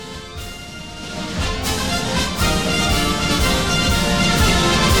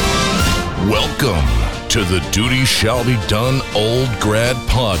Welcome to the Duty Shall Be Done Old Grad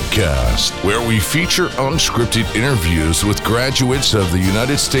Podcast, where we feature unscripted interviews with graduates of the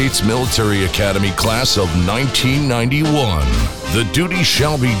United States Military Academy class of 1991. The Duty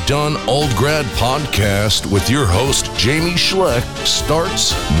Shall Be Done Old Grad Podcast with your host, Jamie Schleck,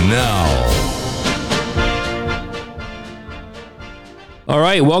 starts now. All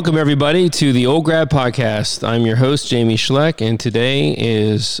right, welcome everybody to the Old Grad Podcast. I'm your host, Jamie Schleck, and today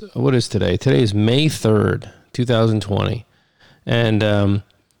is, what is today? Today is May 3rd, 2020. And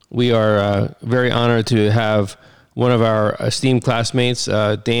we are very honored to have one of our esteemed classmates,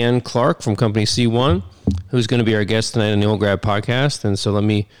 Dan Clark from Company C1, who's going to be our guest tonight on the Old Grad Podcast. And so let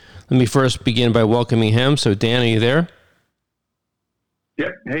me first begin by welcoming him. So Dan, are you there?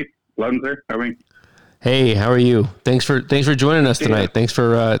 Yep. Hey, loud and clear. How are we? Hey, how are you? Thanks for joining us tonight.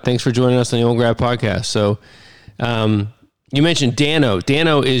 Yeah. Thanks for joining us on the Old Grad Podcast. So, you mentioned Dano.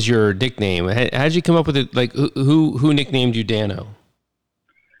 Dano is your nickname. How'd you come up with it? Like, who nicknamed you Dano?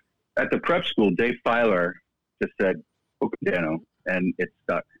 At the prep school, Dave Filer just said Dano, and it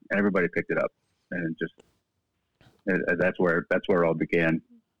stuck, and everybody picked it up, and that's where it all began.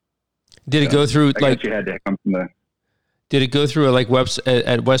 Did it go through I guess you had to come from the? Did it go through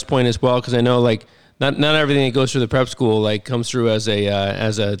at West Point as well? Because I know like. Not everything that goes through the prep school like comes through as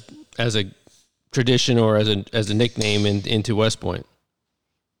a tradition or as a nickname into West Point.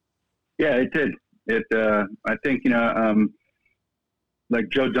 Yeah, it did. I think like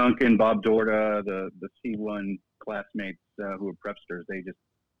Joe Duncan, Bob Dorda, the C1 classmates who were prepsters, they just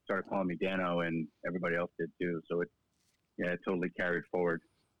started calling me Dano, and everybody else did too. So it totally carried forward.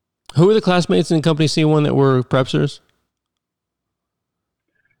 Who were the classmates in Company C1 that were prepsters?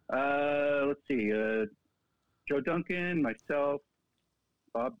 Let's see, Joe Duncan, myself,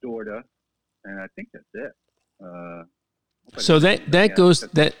 Bob Dorda, and I think that's it.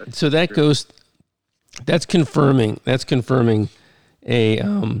 That's confirming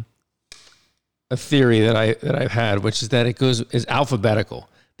a theory that I've had, which is that it is alphabetical.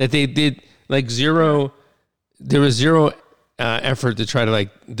 That they did like zero. There was zero effort to try to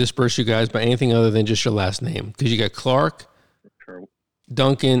like disperse you guys by anything other than just your last name, because you got Clark,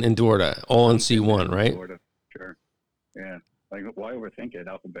 Duncan, and Dorda all in C1, right? Dorda, sure. Yeah. Like, why overthink it?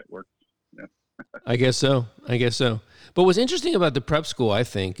 Alphabet works. Yeah. I guess so. But what's interesting about the prep school, I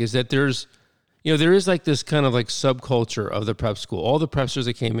think, is that there is like this kind of like subculture of the prep school. All the prepsters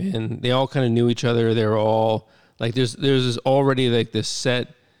that came in, they all kind of knew each other. They were all like, there's this already like this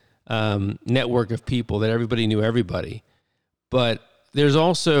set network of people that everybody knew everybody. But there's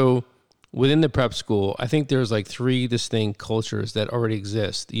also, within the prep school, I think there's like three distinct cultures that already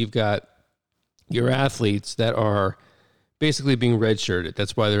exist. You've got your athletes that are basically being redshirted.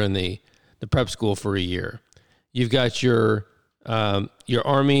 That's why they're in the prep school for a year. You've got your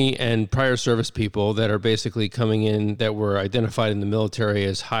Army and prior service people that are basically coming in that were identified in the military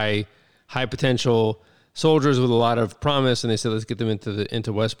as high potential soldiers with a lot of promise, and they said, let's get them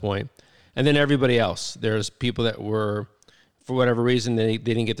into West Point. And then everybody else. There's people that were, for whatever reason, they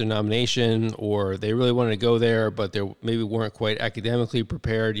didn't get their nomination, or they really wanted to go there, but they maybe weren't quite academically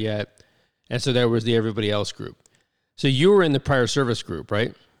prepared yet. And so there was the everybody else group. So you were in the prior service group,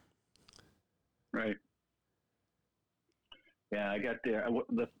 right? Right. Yeah, I got there.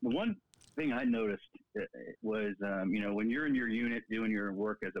 The one thing I noticed was, when you're in your unit doing your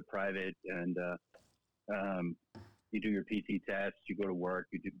work as a private, and you do your PT test, you go to work,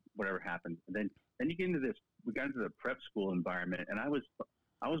 you do whatever happens, and then you get into this. We got into the prep school environment, and I was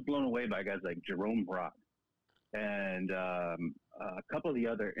blown away by guys like Jerome Brock and a couple of the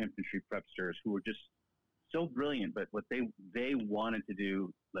other infantry prepsters who were just so brilliant. But what they wanted to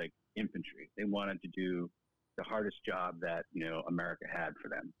do, like infantry, they wanted to do the hardest job that America had for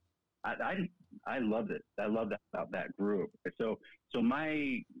them. I loved it. I loved that about that group. So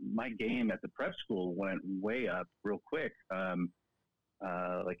my game at the prep school went way up real quick.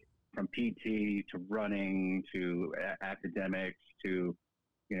 Like from PT to running to academics to,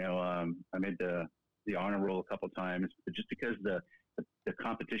 I made the honor roll a couple of times, but just because the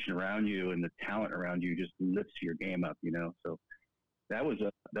competition around you and the talent around you just lifts your game up, So that was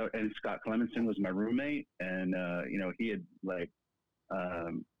and Scott Clemenson was my roommate, and he had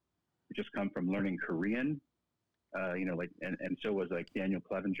just come from learning Korean, and so was like Daniel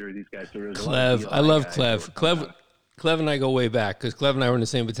Clevenger. These guys. So Clev, I love Clev. Clev and I go way back, because Clev and I were in the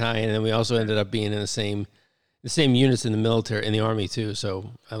same battalion, and then we also ended up being in the same units in the military, in the Army too.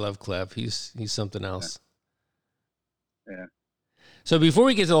 So I love Clev. He's something else. Yeah. So before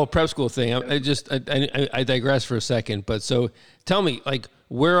we get to the whole prep school thing, I digress for a second. But so tell me, like,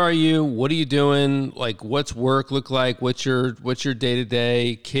 where are you? What are you doing? Like, what's work look like? What's your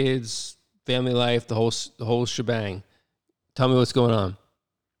day-to-day, kids, family life, the whole shebang. Tell me what's going on.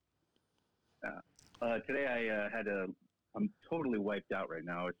 Today I'm totally wiped out right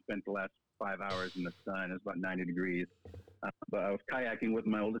now. I spent the last 5 hours in the sun. It's about 90 degrees. But I was kayaking with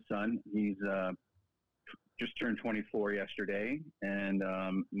my oldest son. He's just turned 24 yesterday, and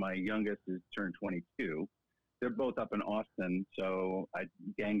my youngest is turned 22. They're both up in Austin, so I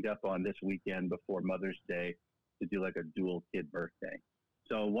ganged up on this weekend before Mother's Day to do like a dual kid birthday.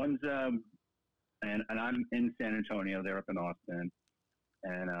 So one's and I'm in San Antonio. They're up in Austin,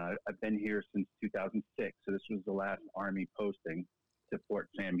 and I've been here since 2006. So this was the last Army posting to Fort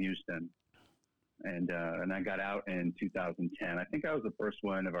Sam Houston, and I got out in 2010. I think I was the first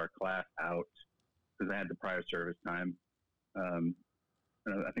one of our class out because I had the prior service time.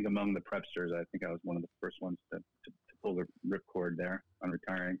 I think among the prepsters, I think I was one of the first ones to pull the ripcord there on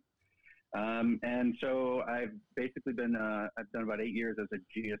retiring. And so I've basically been, I've done about 8 years as a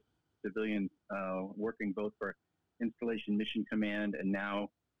GS civilian, working both for Installation Mission Command, and now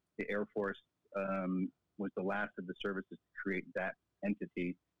the Air Force was the last of the services to create that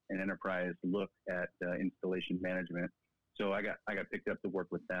entity, an enterprise look at installation management. So I got picked up to work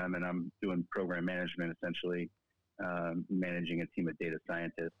with them, and I'm doing program management, essentially, managing a team of data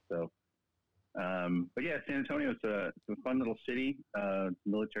scientists. So, but yeah, San Antonio is a fun little city,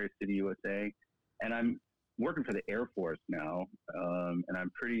 military city, USA, and I'm working for the Air Force now, and I'm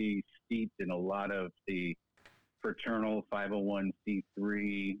pretty steeped in a lot of the fraternal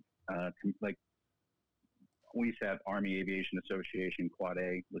 501c3, like we used to have Army Aviation Association, Quad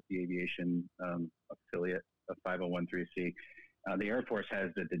A, with the aviation affiliate of 501c3. The Air Force has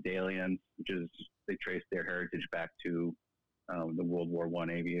the Dedalians, which is, they trace their heritage back to the World War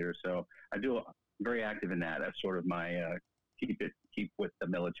I aviators. So I'm very active in that. That's sort of my keep with the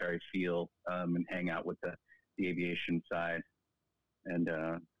military feel, and hang out with the aviation side. And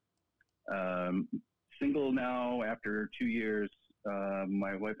single now after 2 years.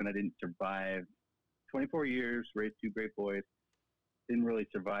 My wife and I didn't survive 24 years, raised 2 great boys. Didn't really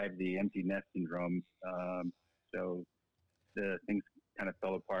survive the empty nest syndrome. So the things kind of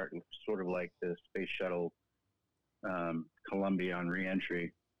fell apart, sort of like the space shuttle Columbia on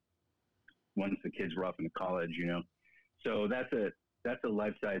reentry. Once the kids were off into college, So that's a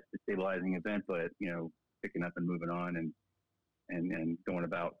life-size destabilizing event, but picking up and moving on and going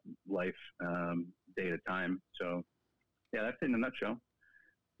about life day at a time. So yeah, that's it in a nutshell.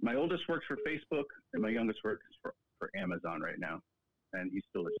 My oldest works for Facebook, and my youngest works for Amazon right now, and he's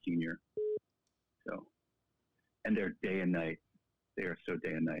still a senior. So, and they're day and night. They are so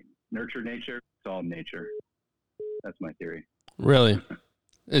day and night. Nurture nature. It's all nature. That's my theory. Really,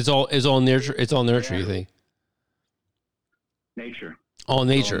 it's all nurture. It's all nurture. Yeah. You think? Nature. All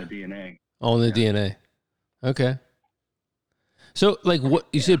nature. All in the DNA. All in the DNA. Okay. So, like, what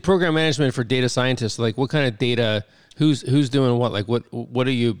you said, program management for data scientists. Like, what kind of data? Who's doing what? Like, what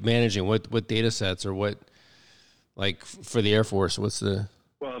are you managing? What data sets or what? Like for the Air Force, what's the?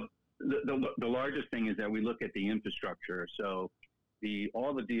 Well, the largest thing is that we look at the infrastructure. So,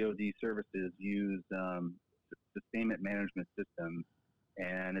 all the DoD services use sustainment management systems,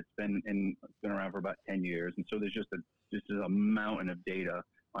 and it's been around for about 10 years. And so there's just a mountain of data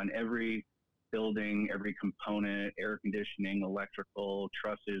on every building, every component, air conditioning, electrical,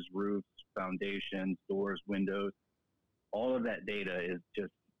 trusses, roofs, foundations, doors, windows. All of that data is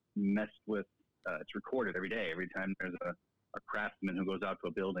just messed with. It's recorded every day. Every time there's a craftsman who goes out to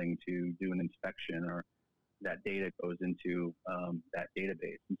a building to do an inspection, or that data goes into that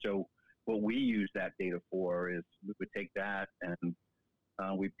database. And so what we use that data for is we would take that and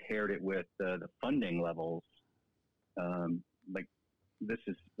we paired it with the funding levels. Like, this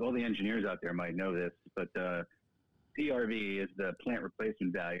is, all the engineers out there might know this, but PRV is the plant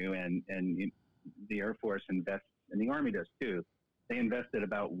replacement value, and the Air Force invests, and the Army does too. They invested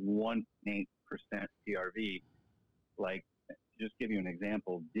about 1.8% PRV. Like, just give you an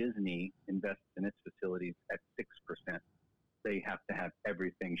example, Disney invests in its facilities at 6%. They have to have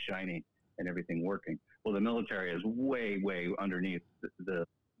everything shiny and everything working. Well, the military is way, way underneath the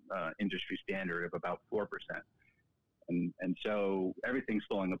industry standard of about 4%. And so everything's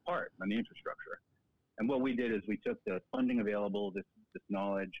falling apart on the infrastructure. And what we did is we took the funding available, this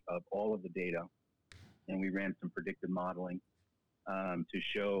knowledge of all of the data, and we ran some predictive modeling to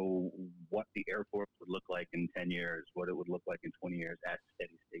show what the Air Force would look like in 10 years, what it would look like in 20 years at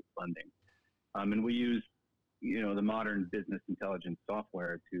steady state funding. And we use, the modern business intelligence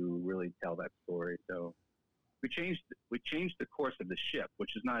software to really tell that story. So we changed the course of the ship, which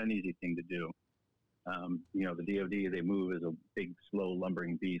is not an easy thing to do. The DoD, they move as a big, slow,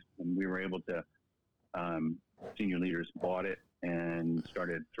 lumbering beast, and we were able to senior leaders bought it and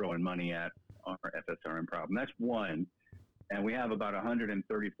started throwing money at our FSRM problem. That's one. And we have about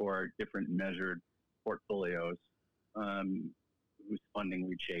 134 different measured portfolios whose funding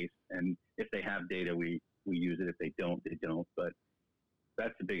we chase. And if they have data, we use it. If they don't, they don't. But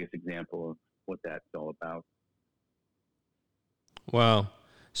that's the biggest example of what that's all about. Wow.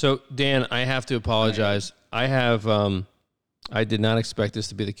 So, Dan, I have to apologize. I did not expect this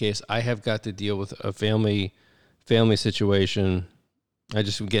to be the case. I have got to deal with a family situation. I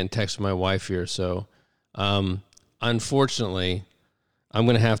just am getting text from my wife here. So, unfortunately, I'm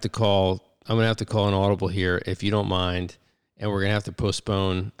going to have to call an audible here, if you don't mind. And we're going to have to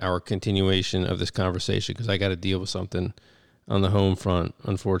postpone our continuation of this conversation because I got to deal with something on the home front,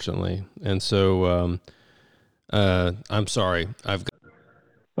 unfortunately. And so, I'm sorry.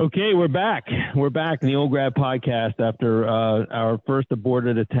 Okay, we're back. We're back in the Old Grad Podcast after our first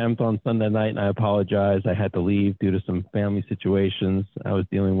aborted attempt on Sunday night, and I apologize. I had to leave due to some family situations I was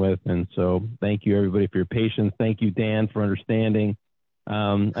dealing with, and so thank you, everybody, for your patience. Thank you, Dan, for understanding.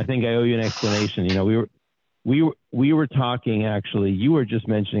 I think I owe you an explanation. You know, we were talking, actually. You were just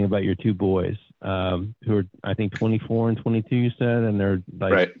mentioning about your two boys who are, I think, 24 and 22, you said, and they're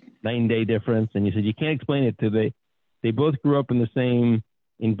like right. 9-day difference, and you said you can't explain it to they both grew up in the same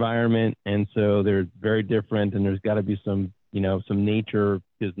environment, and so they're very different, and there's got to be some nature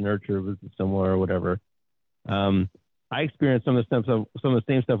because nurture was similar or whatever. I experienced some of the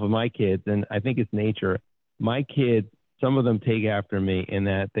same stuff with my kids, and I think it's nature. My kids, some of them take after me in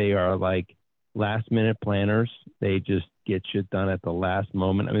that they are like last minute planners. They just get shit done at the last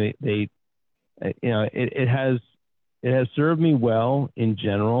moment. I mean, it has served me well in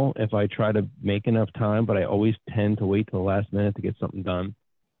general if I try to make enough time, but I always tend to wait till the last minute to get something done.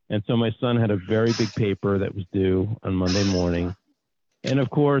 And so my son had a very big paper that was due on Monday morning. And of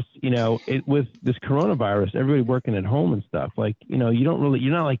course, with this coronavirus, everybody working at home and stuff, like, you're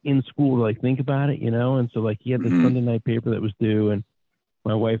not like in school to like think about it, And so like he had this Sunday night paper that was due, and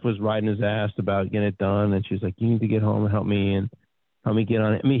my wife was riding his ass about getting it done. And she's like, you need to get home and help me get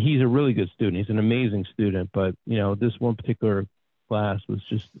on it. I mean, he's a really good student. He's an amazing student, but this one particular class was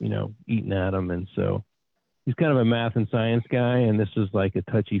just, eating at him. And so he's kind of a math and science guy, and this is like a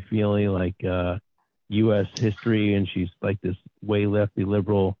touchy-feely, like U.S. history, and she's like this way lefty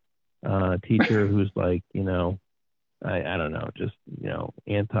liberal teacher who's like, I don't know, just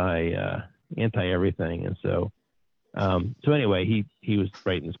anti everything. And so anyway, he was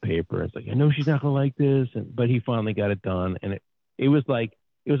writing this paper. It's like, I know she's not gonna like this, but he finally got it done, and it was like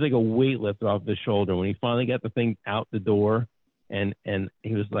a weight lifted off his shoulder when he finally got the thing out the door, and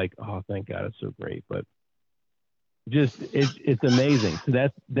he was like, oh, thank God, it's so great. But just it's amazing. So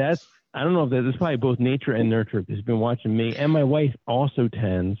that's I don't know if that's probably both nature and nurture, because he's been watching me, and my wife also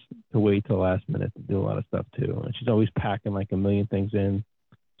tends to wait till the last minute to do a lot of stuff too, and she's always packing like a million things in.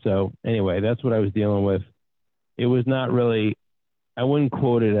 So anyway, that's what I was dealing with. It was not really, I wouldn't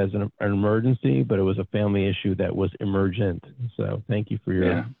quote it as an emergency, but it was a family issue that was emergent. So thank you for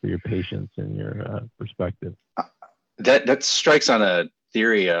your patience and your perspective. That strikes on a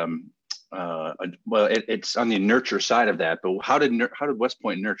theory. Well, it's on the nurture side of that, but how did West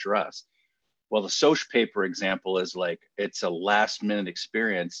Point nurture us? Well, the Soch paper example is like, it's a last minute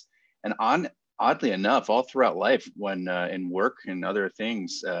experience. And oddly enough, all throughout life, when in work and other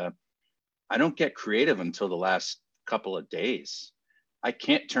things, I don't get creative until the last couple of days. I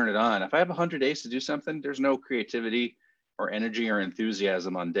can't turn it on. If I have 100 days to do something, there's no creativity or energy or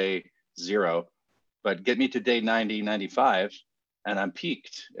enthusiasm on day 0. But get me to day 90, 95, and I'm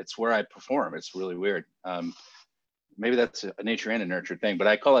peaked. It's where I perform. It's really weird. Maybe that's a nature and a nurture thing, but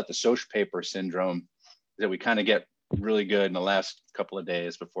I call it the Soch paper syndrome, that we kind of get really good in the last couple of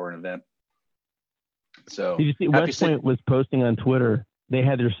days before an event. So did you see West Point was posting on Twitter? They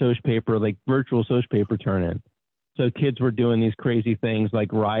had their Soch paper, like virtual Soch paper turn in. So kids were doing these crazy things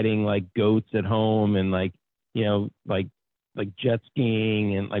like riding like goats at home, and like jet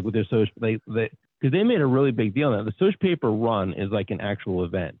skiing, and like with their Soch, because they made a really big deal now. The Soch paper run is like an actual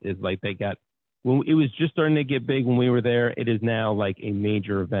event. It's like when it was just starting to get big when we were there. It is now like a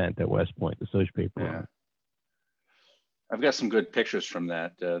major event at West Point, the Soch paper run. I've got some good pictures from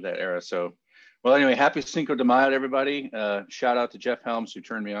that era. So, well, anyway, happy Cinco de Mayo to everybody. Shout out to Jeff Helms, who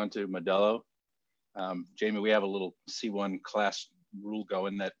turned me on to Modelo. Jamie, we have a little C1 class rule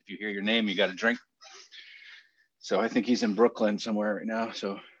going that if you hear your name, you got to drink. So I think he's in Brooklyn somewhere right now.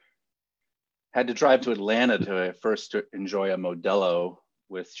 So had to drive to Atlanta to first enjoy a Modelo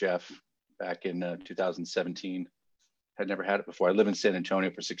with Jeff back in 2017. Had never had it before. I live in San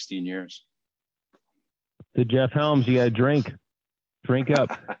Antonio for 16 years. To Jeff Helms, you got to drink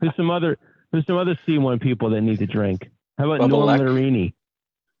up. There's some other There's some other C1 people that need to drink. How about Bubba Norm Leck. Litterini?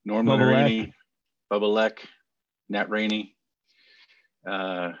 Norm Bubba Litterini, Bubba Leck, Nat Rainey,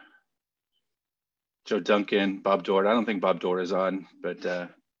 Joe Duncan, Bob Dort. I don't think Bob Dort is on, but I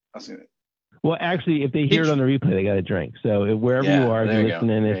was gonna, Well, actually, if they hear it on the replay, they got to drink. So wherever Yeah, you are, if there you're you go.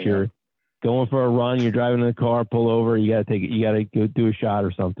 listening, There if you you're going for a run, you're driving in the car, pull over, you got to go do a shot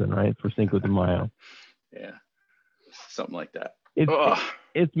or something, right? For Cinco de Mayo. yeah, something like that. It's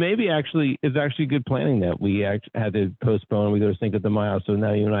actually good planning that we had to postpone. We go to Cinco de Mayo, so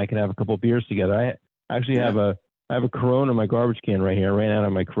now you and I can have a couple of beers together. I actually have a Corona in my garbage can right here. I ran out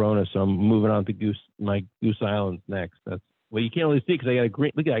of my Corona, so I'm moving on to Goose Islands next. That's well, you can't really see because I got a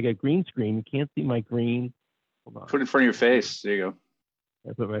green. Look, I got a green screen. You can't see my green. Hold on. Put it in front of your face. There you go.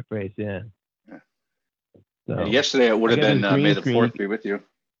 I put my face. Yeah. So, Yeah, yesterday it would have been May the 4th be with you.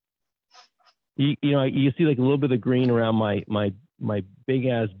 You know, you see like a little bit of green around my big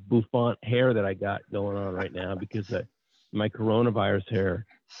ass bouffant hair that I got going on right now because of my coronavirus hair.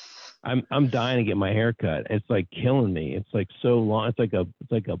 I'm dying to get my hair cut. It's like killing me. It's like so long. It's like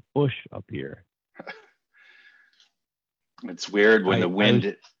a bush up here. It's weird when the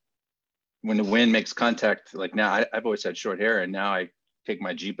wind makes contact. Like now, I've always had short hair, and now I take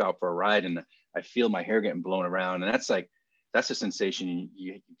my Jeep out for a ride, and I feel my hair getting blown around, and that's a sensation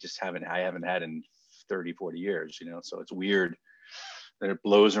you just haven't had in 30, 40 years, you know. So it's weird that it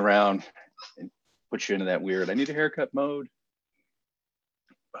blows around and puts you into that weird, I need a haircut mode.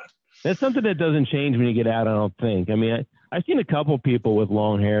 That's something that doesn't change when you get out, I don't think. I mean, I've seen a couple people with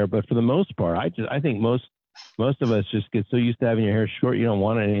long hair, but for the most part, I think most of us just get so used to having your hair short, you don't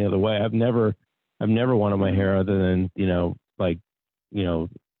want it any other way. I've never wanted my hair other than,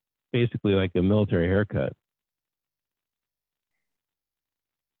 basically like a military haircut.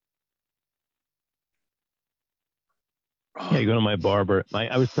 Yeah, you go to my barber.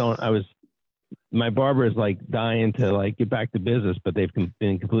 My barber is like dying to like get back to business, but they've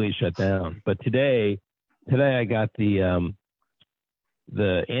been completely shut down. But today I got the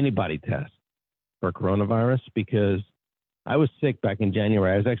antibody test for coronavirus because I was sick back in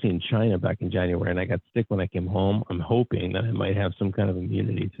January. I was actually in China back in January, and I got sick when I came home. I'm hoping that I might have some kind of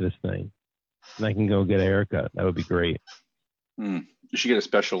immunity to this thing, and I can go get a haircut. That would be great. You should get a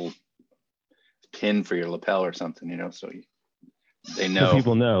special pin for your lapel or something, you know, so they know. So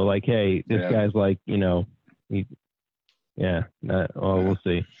people know, like, hey, this guy's like, you know, we'll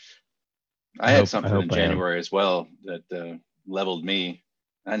see. I had something in January as well that leveled me.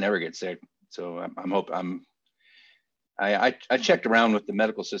 I never get sick, so I checked around with the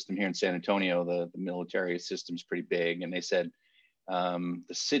medical system here in San Antonio. The military system's pretty big, and they said the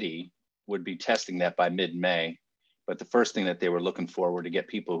city would be testing that by mid-May. But the first thing that they were looking for were to get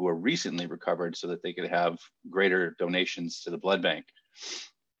people who are recently recovered so that they could have greater donations to the blood bank.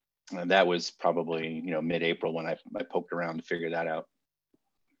 And that was probably, mid-April when I poked around to figure that out.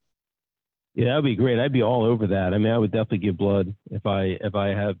 Yeah, that'd be great. I'd be all over that. I mean, I would definitely give blood if I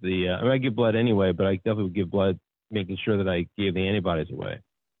have the. I give blood anyway, but I definitely would give blood, making sure that I gave the antibodies away.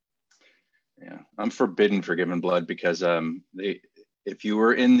 Yeah, I'm forbidden for giving blood because if you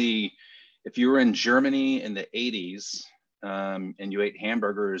were in Germany in the 80s and you ate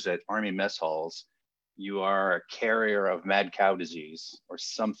hamburgers at Army mess halls, you are a carrier of mad cow disease or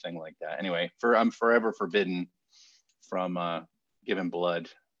something like that. Anyway, I'm forever forbidden from giving blood.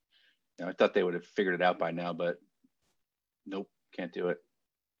 I thought they would have figured it out by now, but nope, can't do it.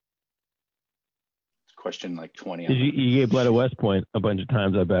 Question like 20. You gave blood at West Point a bunch of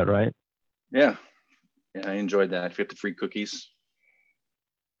times, I bet, right? Yeah, I enjoyed that. If you get the free cookies.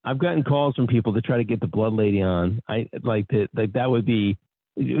 I've gotten calls from people to try to get the blood lady on. That would be.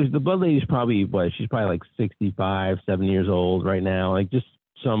 The blood lady's probably she's probably like 65, 70 years old right now. Like just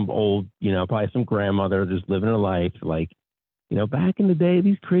some old, probably some grandmother just living her life. Like, back in the day,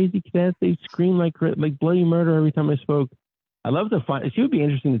 these crazy cadets, they screamed like bloody murder every time I spoke. I'd love to find. She would be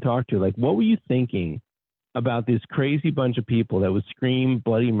interesting to talk to. Like, what were you thinking about this crazy bunch of people that would scream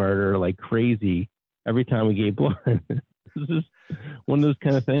bloody murder like crazy every time we gave blood? This is one of those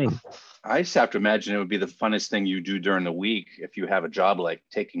kind of things. I just have to imagine it would be the funnest thing you do during the week if you have a job like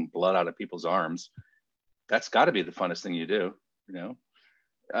taking blood out of people's arms. That's got to be the funnest thing you do,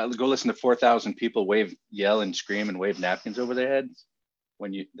 Go listen to 4,000 people yell and scream and wave napkins over their heads.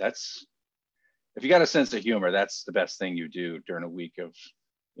 If you got a sense of humor, that's the best thing you do during a week of,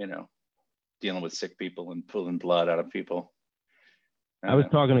 dealing with sick people and pulling blood out of people. I was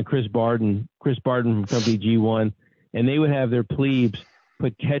talking to Chris Barden from Company G1, and they would have their plebes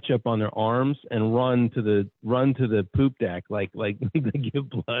put ketchup on their arms and run to the poop deck like they give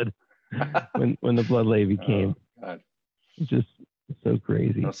blood when the blood lady came. God. It's just so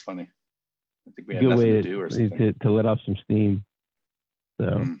crazy. That's funny. I think we had nothing to do or something. To let off some steam.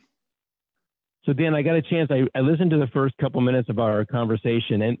 So Dan, I got a chance. I listened to the first couple minutes of our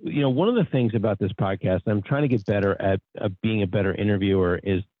conversation, and one of the things about this podcast, I'm trying to get better at being a better interviewer,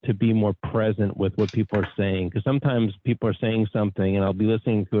 is to be more present with what people are saying. Because sometimes people are saying something, and I'll be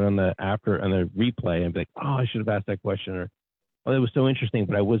listening to it on the replay, and be like, "Oh, I should have asked that question," or "Oh, that was so interesting,"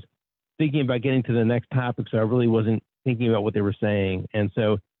 but I was thinking about getting to the next topic, so I really wasn't thinking about what they were saying. And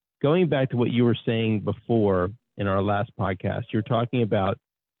so, going back to what you were saying before in our last podcast, you're talking about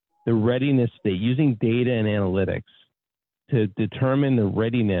the readiness state, using data and analytics to determine the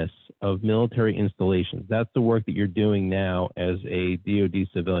readiness of military installations. That's the work that you're doing now as a DoD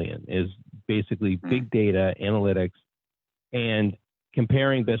civilian, is basically big data, analytics, and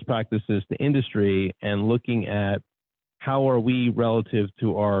comparing best practices to industry and looking at how are we relative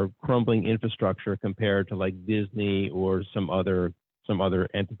to our crumbling infrastructure compared to like Disney or some other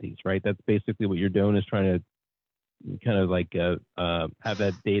entities, right? That's basically what you're doing, is trying to kind of like have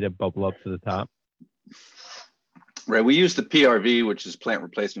that data bubble up to the top. Right. We use the PRV, which is plant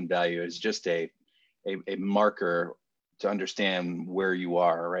replacement value, as just a marker to understand where you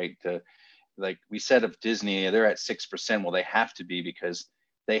are, right? Like we said of Disney, they're at 6%. Well, they have to be, because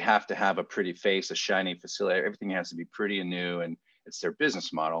they have to have a pretty face, a shiny facility. Everything has to be pretty and new, and it's their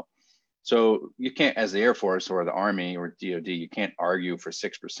business model. So you can't, as the Air Force or the Army or DoD, you can't argue for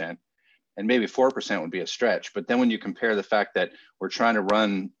 6%. And maybe 4% would be a stretch. But then when you compare the fact that we're trying to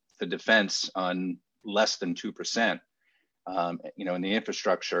run the defense on less than 2%, and the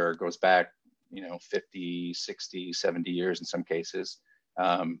infrastructure goes back, 50, 60, 70 years in some cases,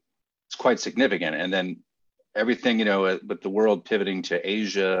 it's quite significant. And then everything, with the world pivoting to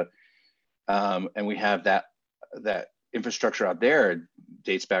Asia, and we have that infrastructure out there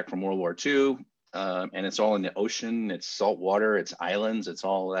dates back from World War II. And it's all in the ocean, it's salt water, it's islands, it's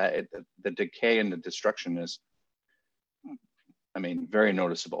all that. The decay and the destruction is, very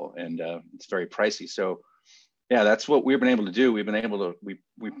noticeable, and it's very pricey. So yeah, that's what we've been able to do. We've been able to,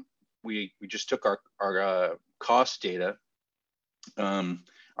 we just took our cost data,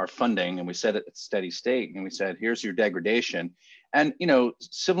 our funding, and we set it at steady state, and we said, here's your degradation. And,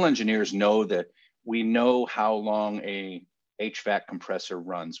 civil engineers know that we know how long a HVAC compressor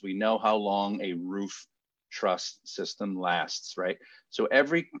runs. We know how long a roof truss system lasts, right? So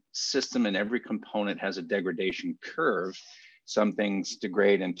every system and every component has a degradation curve. Some things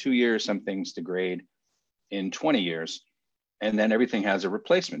degrade in 2 years, some things degrade in 20 years, and then everything has a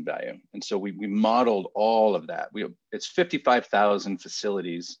replacement value. And so we modeled all of that. It's 55,000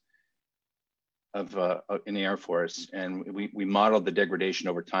 facilities in the Air Force, and we modeled the degradation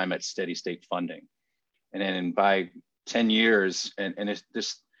over time at steady state funding. And then by 10 years, and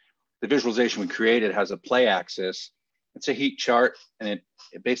the visualization we created has a play axis. It's a heat chart, and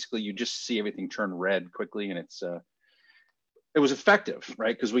it basically, you just see everything turn red quickly, and it was effective,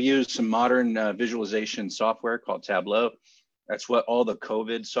 right? Because we used some modern visualization software called Tableau. That's what all the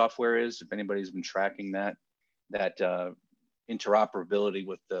COVID software is. If anybody's been tracking that interoperability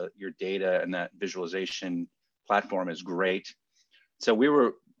with your data and that visualization platform is great. So we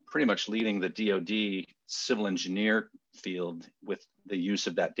were pretty much leading the DoD civil engineer field with the use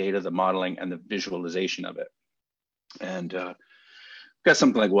of that data, the modeling, and the visualization of it. And got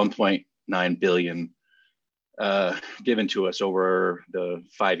something like 1.9 billion given to us over the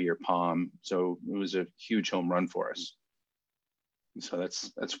 5-year POM. So it was a huge home run for us. So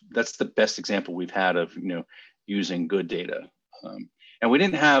that's the best example we've had of using good data. And we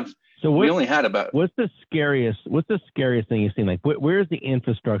didn't have. So we only had about. What's the scariest thing you've seen? Like, where's the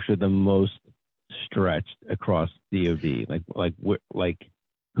infrastructure the most stretched across DoD? Like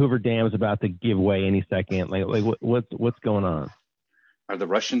Hoover Dam's about to give way any second. Like what's going on? Are the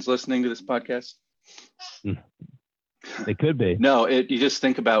Russians listening to this podcast? They could be. No, you just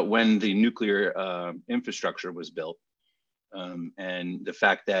think about when the nuclear infrastructure was built, and the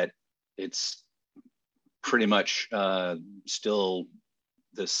fact that it's pretty much still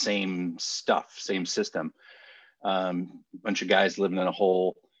the same stuff, same system. Bunch of guys living in a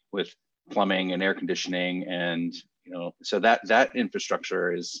hole with plumbing and air conditioning, and so that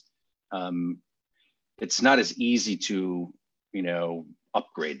infrastructure is it's not as easy to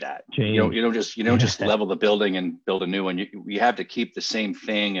upgrade that. Change. You don't just level the building and build a new one. You have to keep the same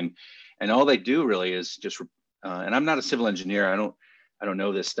thing, and all they do really is just and I'm not a civil engineer. I don't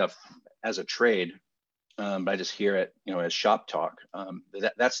know this stuff as a trade, but I just hear it as shop talk.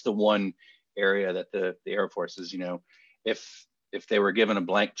 That's the one area that the Air Force is, if they were given a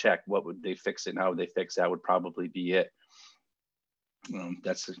blank check, what would they fix it and how would they fix that would probably be it.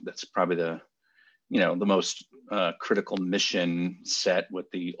 That's probably the the most critical mission set with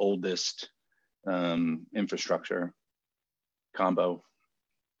the oldest infrastructure combo.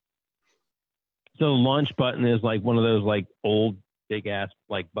 So the launch button is like one of those like old big ass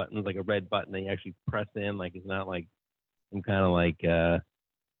like buttons, like a red button that you actually press in. Like it's not like some kind of like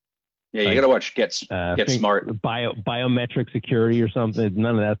yeah, you like, gotta watch Get Smart. Biometric security or something.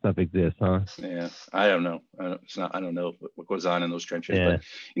 None of that stuff exists, huh? Yeah, I don't know. I don't know what goes on in those trenches, Yeah. but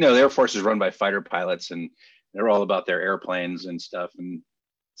you know, the Air Force is run by fighter pilots, and they're all about their airplanes and stuff. And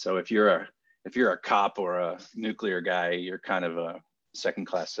so if you're a cop or a nuclear guy, you're kind of a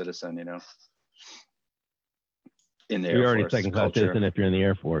second-class citizen, you know. In the You're Air already Force second class culture. citizen if you're in the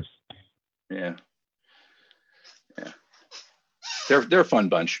Air Force. Yeah. They're a fun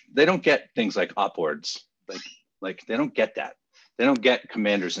bunch. They don't get things like op boards. Like they don't get that. They don't get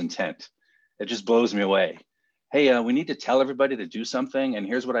commander's intent. It just blows me away. Hey, we need to tell everybody to do something, and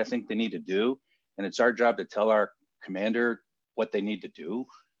here's what I think they need to do. And it's our job to tell our commander what they need to do.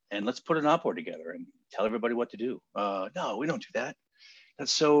 And let's put an op board together and tell everybody what to do. No, we don't do that.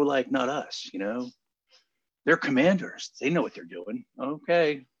 That's so like not us, you know. They're commanders. They know what they're doing.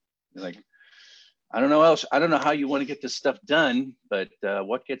 Okay. Like, I don't know else. I don't know how you want to get this stuff done, but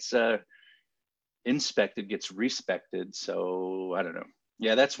what gets inspected gets respected. So I don't know.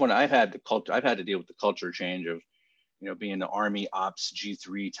 Yeah, that's when I've had to deal with the culture change of, you know, being the Army Ops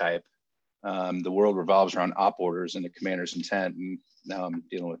G3 type. The world revolves around op orders and the commander's intent, and now I'm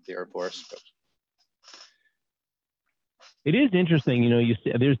dealing with the Air Force. But. It is interesting, you know, you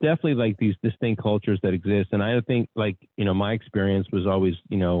see, there's definitely like these distinct cultures that exist. And I think like, you know, my experience was always,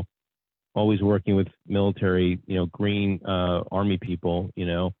 you know, always working with military, you know, green Army people, you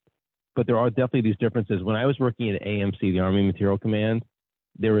know, but there are definitely these differences. When I was working at AMC, the Army Material Command,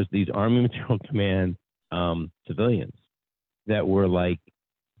 there was these Army Material Command civilians that were like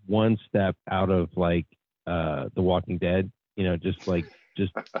one step out of like The Walking Dead, you know,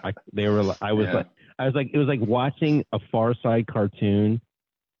 I was like, it was like watching a Far Side cartoon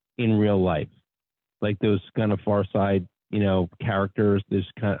in real life, like those kind of Far Side, you know, characters. This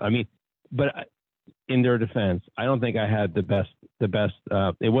kind of, I mean, but in their defense, I don't think I had the best.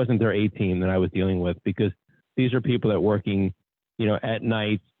 It wasn't their A team that I was dealing with, because these are people that are working, you know, at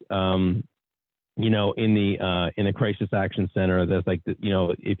night, you know, in the crisis action center. That's like, you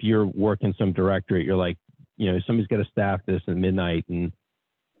know, if you're working some directorate, you're like, you know, somebody's got to staff this at midnight, and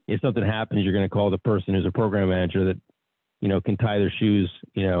if something happens, you're going to call the person who's a program manager that, you know, can tie their shoes,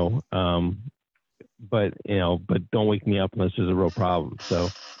 you know, but don't wake me up unless there's a real problem. So,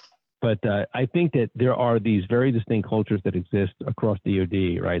 but I think that there are these very distinct cultures that exist across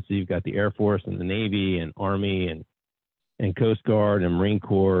DoD, right? So you've got the Air Force and the Navy and Army and Coast Guard and Marine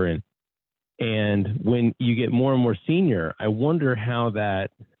Corps. And when you get more and more senior, I wonder how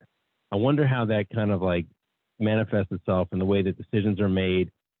that kind of like manifests itself in the way that decisions are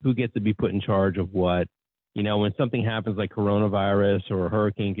made. Who gets to be put in charge of what? You know, when something happens like coronavirus or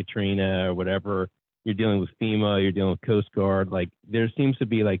Hurricane Katrina or whatever, you're dealing with FEMA, you're dealing with Coast Guard. Like there seems to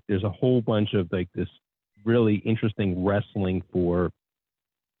be like, there's a whole bunch of like this really interesting wrestling for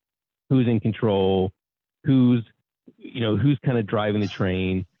who's in control, who's kind of driving the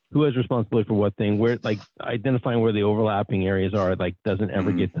train, who has responsibility for what thing, where like identifying where the overlapping areas are, like doesn't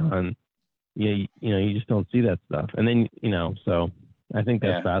ever get done. You know, you just don't see that stuff. And then, you know, so I think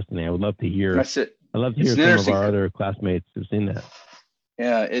that's fascinating. I would love to hear. That's it. I'd love to hear some of our other classmates who've seen that.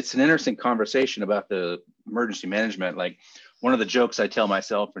 Yeah, it's an interesting conversation about the emergency management. Like one of the jokes I tell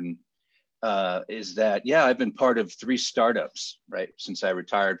myself and is that, yeah, I've been part of 3 startups, right, since I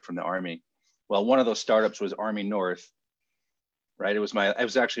retired from the Army. Well, one of those startups was Army North, right? It was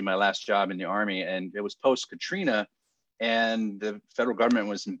actually my last job in the Army, and it was post Katrina. And the federal government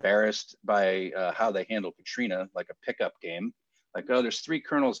was embarrassed by how they handled Katrina, like a pickup game. Like, oh, there's 3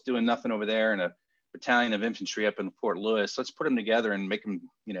 colonels doing nothing over there and a battalion of infantry up in Fort Lewis. Let's put them together and make them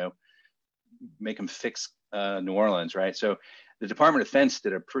fix New Orleans, right? So the Department of Defense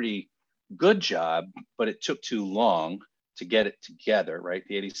did a pretty good job, but it took too long to get it together, right?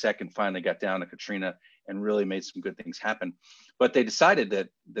 The 82nd finally got down to Katrina and really made some good things happen. But they decided that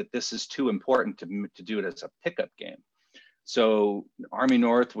this is too important to do it as a pickup game. So Army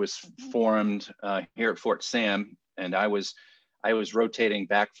North was formed here at Fort Sam, and I was rotating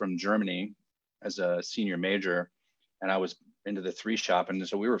back from Germany as a senior major, and I was into the 3 shop. And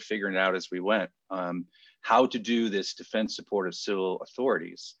so we were figuring it out as we went, how to do this defense support of civil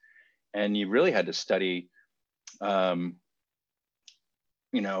authorities. And you really had to study, you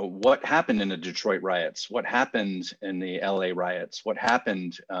know, what happened in the Detroit riots, what happened in the LA riots, what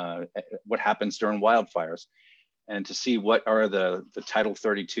happens during wildfires, and to see what are the Title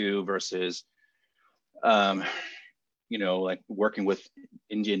 32 versus, like working with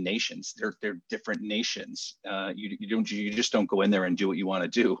Indian nations. They're different nations. You just don't go in there and do what you want to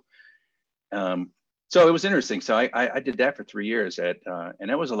do. So it was interesting. So I did that for 3 years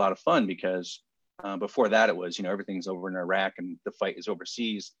and it was a lot of fun because before that it was, everything's over in Iraq and the fight is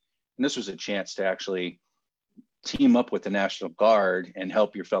overseas. And this was a chance to actually team up with the National Guard and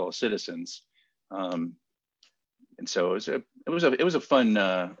help your fellow citizens. And so it was a fun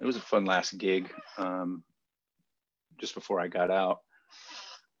last gig just before I got out.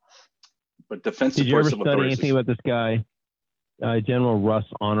 But Defensive Did you ever Force of study Authorities. anything about this guy, General Russ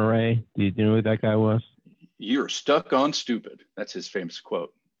Honore? Do you know who that guy was? You're stuck on stupid. That's his famous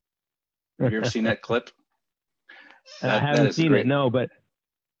quote. Have you ever seen that clip? I haven't seen it, no, but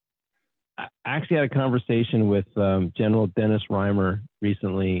I actually had a conversation with General Dennis Reimer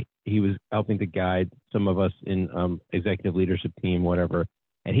recently. He was helping to guide some of us in executive leadership team, whatever.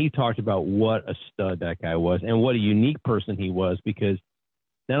 And he talked about what a stud that guy was and what a unique person he was, because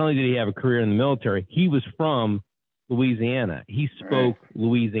not only did he have a career in the military, he was from Louisiana. He spoke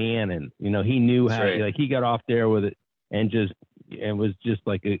Louisianan. He knew how, like, he got off there with it and was just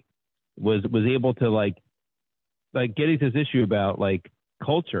like, was able to like getting to this issue about like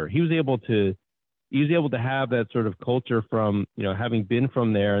culture. He was able to have that sort of culture from, having been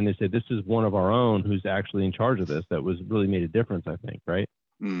from there. And they said, this is one of our own who's actually in charge of this. That was really made a difference, I think. Right.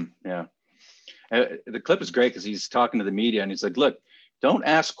 Yeah. The clip is great because he's talking to the media and he's like, look, don't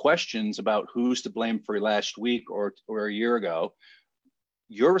ask questions about who's to blame for last week or a year ago.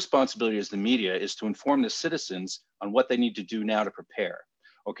 Your responsibility as the media is to inform the citizens on what they need to do now to prepare.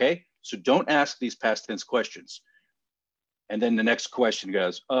 Okay. So don't ask these past tense questions. And then the next question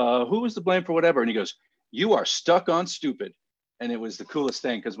goes, who was to blame for whatever? And he goes, you are stuck on stupid. And it was the coolest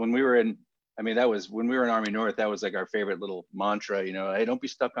thing because when we were in Army North, that was like our favorite little mantra, hey, don't be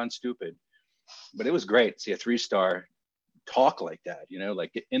stuck on stupid. But it was great to see a 3-star talk like that,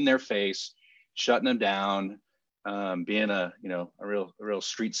 like get in their face, shutting them down, being a real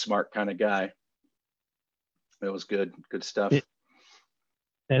street smart kind of guy. It was good stuff.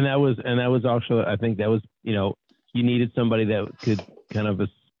 And that was also, I think that was, you needed somebody that could kind of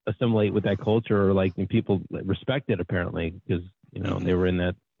assimilate with that culture, or like, and people respect it apparently because, they were in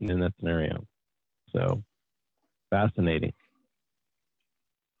that scenario. So fascinating.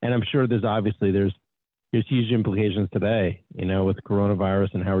 And I'm sure there's huge implications today, with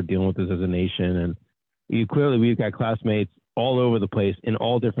coronavirus and how we're dealing with this as a nation. And we've got classmates all over the place in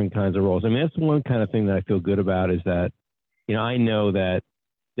all different kinds of roles. I mean, that's one kind of thing that I feel good about is that, I know that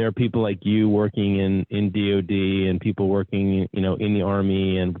there are people like you working in DOD and people working, in the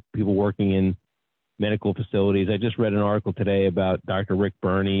Army and people working in medical facilities. I just read an article today about Dr. Rick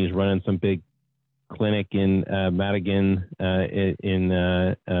Burney. He's running some big clinic in Madigan at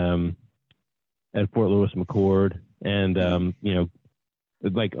Fort Lewis McChord, and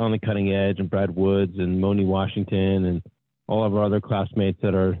like on the cutting edge, and Brad Woods and Moni Washington and all of our other classmates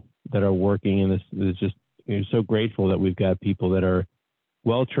that are working in this. Is just so grateful that we've got people that are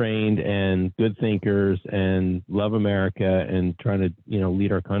well trained and good thinkers and love America and trying to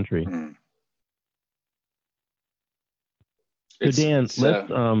lead our country. So Dan, let's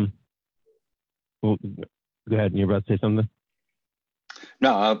well, go ahead. You're about to say something.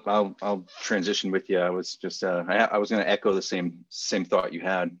 No, I'll transition with you. I was just I was going to echo the same thought you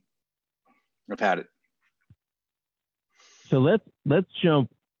had. I've had it. So let's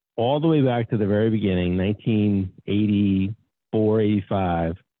jump all the way back to the very beginning, 1984,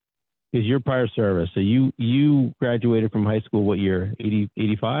 85, because your prior service. So you graduated from high school what year?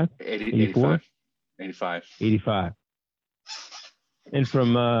 85? 84? 85. And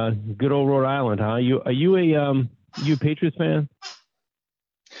from good old Rhode Island, huh? Are you a Patriots fan?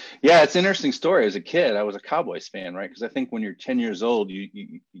 Yeah, it's an interesting story. As a kid, I was a Cowboys fan, right? Because I think when you're 10 years old,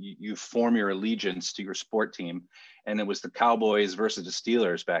 you form your allegiance to your sport team, and it was the Cowboys versus the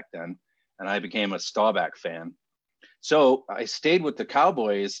Steelers back then, and I became a Staubach fan. So I stayed with the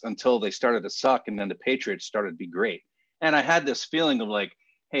Cowboys until they started to suck, and then the Patriots started to be great. And I had this feeling of like,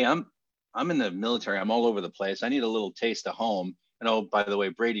 hey, I'm in the military. I'm all over the place. I need a little taste of home. And oh, by the way,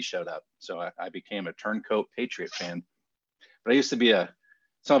 Brady showed up, so I became a turncoat Patriot fan. But I used to be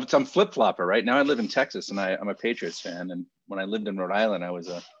some flip-flopper, right? Now I live in Texas and I'm a Patriots fan. And when I lived in Rhode Island, I was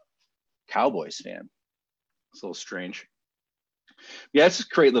a Cowboys fan. It's a little strange. Yeah, it's a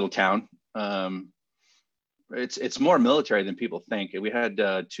great little town. It's more military than people think. We had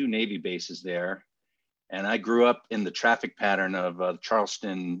 2 Navy bases there. And I grew up in the traffic pattern of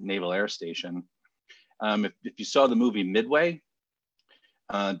Charleston Naval Air Station. If you saw the movie Midway,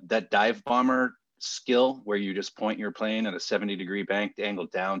 that dive bomber skill where you just point your plane at a 70-degree bank angle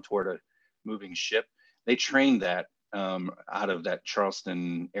down toward a moving ship, they trained that out of that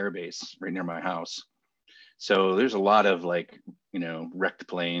Charleston Air Base right near my house. So there's a lot of like, wrecked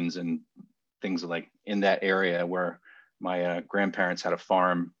planes and things like in that area where my grandparents had a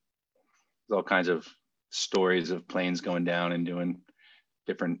farm. There's all kinds of stories of planes going down and doing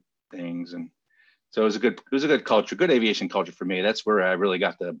different things. And so it was a good culture, good aviation culture for me. That's where I really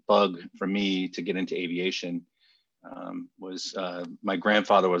got the bug for me to get into aviation. My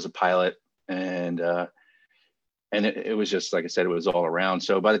grandfather was a pilot, and it was just, like I said, it was all around.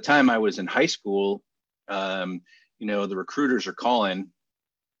 So by the time I was in high school, the recruiters are calling,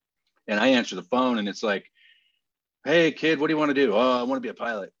 and I answer the phone, and it's like, "Hey kid, what do you want to do?" "Oh, I want to be a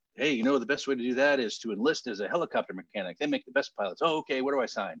pilot." "Hey, the best way to do that is to enlist as a helicopter mechanic. They make the best pilots." "Oh, okay. Where do I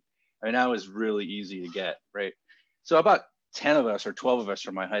sign?" I mean, that was really easy to get, right? So about 10 of us or 12 of us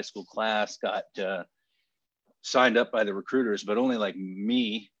from my high school class got signed up by the recruiters, but only like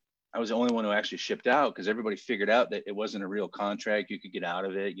me. I was the only one who actually shipped out, because everybody figured out that it wasn't a real contract. You could get out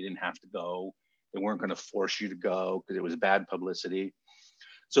of it. You didn't have to go. They weren't going to force you to go because it was bad publicity.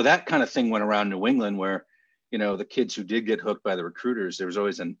 So that kind of thing went around New England, where, the kids who did get hooked by the recruiters, there was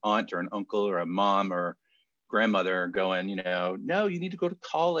always an aunt or an uncle or a mom or grandmother going, "No, you need to go to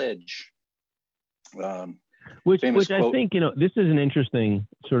college." Which quote, I think, this is an interesting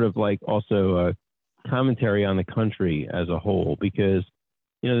sort of like also commentary on the country as a whole, because,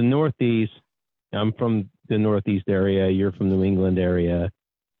 the Northeast, I'm from the Northeast area, you're from the New England area,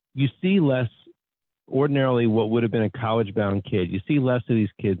 you see less, ordinarily what would have been a college-bound kid, you see less of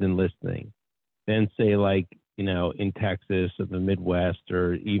these kids enlisting than, say, like, in Texas or the Midwest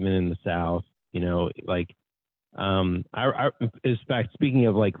or even in the South, like, in fact, speaking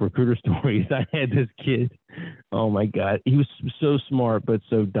of like recruiter stories, I had this kid, oh my God, he was so smart, but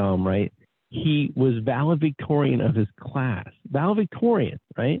so dumb, right? He was valedictorian of his class, valedictorian,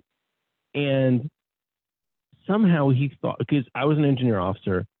 right? And somehow he thought, because I was an engineer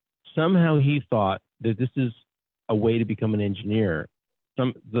officer, somehow he thought that this is a way to become an engineer.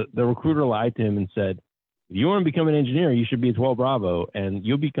 The recruiter lied to him and said, "If you want to become an engineer, you should be a 12 Bravo and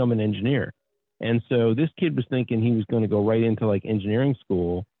you'll become an engineer." And so this kid was thinking he was going to go right into like engineering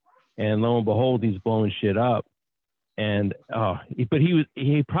school, and lo and behold, he's blowing shit up. And but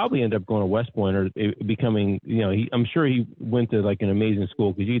he probably ended up going to West Point or becoming, I'm sure he went to like an amazing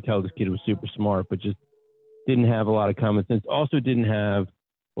school, because you could tell this kid was super smart, but just didn't have a lot of common sense. Also didn't have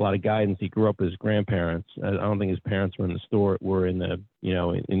a lot of guidance. He grew up with his grandparents. I don't think his parents were in the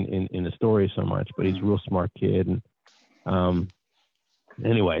in the story so much, but he's a real smart kid. And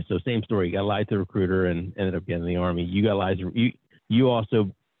anyway, so same story. You got lied to the recruiter and ended up getting in the Army. You got lied to you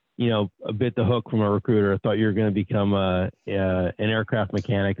also, a bit the hook from a recruiter. Thought you were going to become an aircraft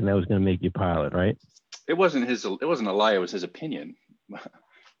mechanic, and that was going to make you a pilot, right? It wasn't a lie. It was his opinion.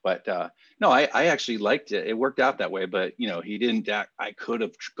 But no, I actually liked it. It worked out that way. But he didn't. I could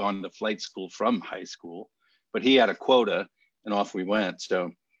have gone to flight school from high school, but he had a quota, and off we went.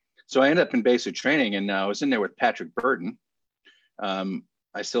 So I ended up in basic training, and I was in there with Patrick Burton.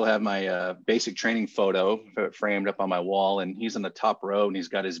 I still have my basic training photo framed up on my wall, and he's in the top row, and he's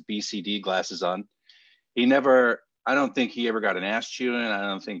got his BCD glasses on. I don't think he ever got an ass chewing. I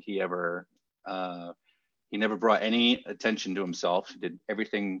don't think he ever brought any attention to himself. He did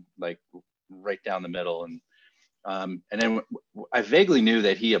everything like right down the middle. And then I vaguely knew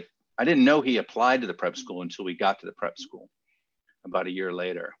that I didn't know he applied to the prep school until we got to the prep school about a year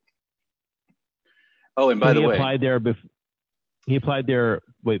later. Oh, and by the way, he applied there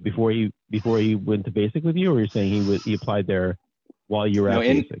before he went to basic with you, or you're saying he applied there while you were at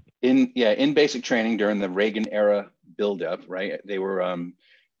basic? In basic training during the Reagan era buildup, right? They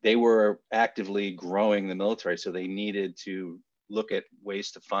were actively growing the military, so they needed to look at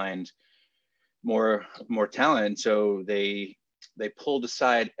ways to find more talent. So they pulled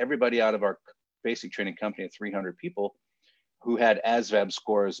aside everybody out of our basic training company of 300 people who had ASVAB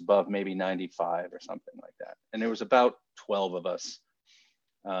scores above maybe 95 or something like that. And there was about 12 of us.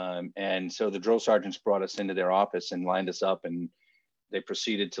 And so the drill sergeants brought us into their office and lined us up, and they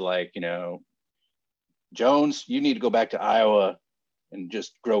proceeded to Jones, you need to go back to Iowa and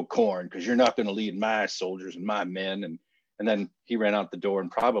just grow corn, because you're not going to lead my soldiers and my men. And then he ran out the door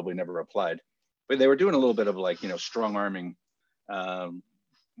and probably never applied. But they were doing a little bit of strong arming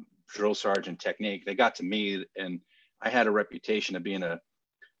drill sergeant technique. They got to me, and I had a reputation of being a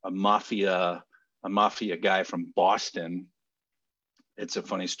mafia guy from Boston. It's a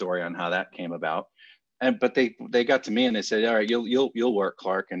funny story on how that came about. But they got to me and they said, "All right, you'll work,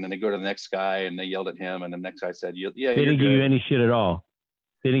 Clark." And then they go to the next guy and they yelled at him, and the next guy said, "Yeah." They didn't give you any shit at all.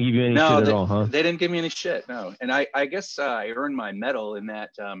 They didn't give you any shit at all, huh? They didn't give me any shit, no. And I guess I earned my medal in that.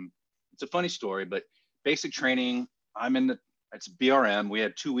 It's a funny story, but basic training, it's BRM. We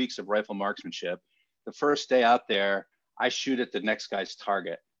had 2 weeks of rifle marksmanship. The first day out there, I shoot at the next guy's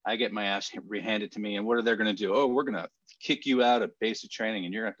target. I get my ass handed to me. And what are they going to do? Oh, we're going to kick you out of basic training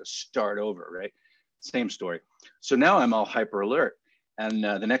and you're going to have to start over, right? Same story. So now I'm all hyper alert. And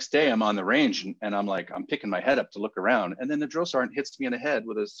the next day I'm on the range and I'm picking my head up to look around. And then the drill sergeant hits me in the head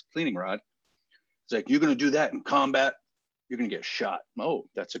with his cleaning rod. It's like, you're going to do that in combat, you're going to get shot. Oh,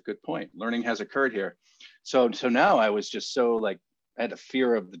 that's a good point. Learning has occurred here. So now I was just so I had a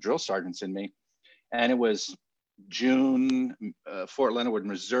fear of the drill sergeants in me. And it was June, Fort Leonard Wood,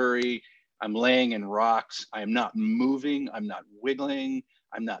 Missouri. I'm laying in rocks. I'm not moving. I'm not wiggling.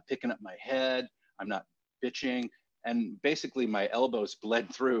 I'm not picking up my head. I'm not bitching. And basically my elbows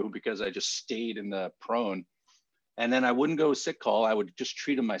bled through because I just stayed in the prone. And then I wouldn't go sick call. I would just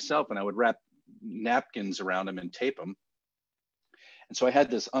treat them myself and I would wrap napkins around them and tape them. And so I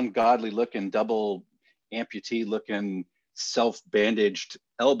had this ungodly looking, double amputee looking, self-bandaged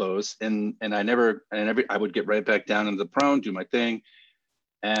elbows. And I would get right back down into the prone, do my thing.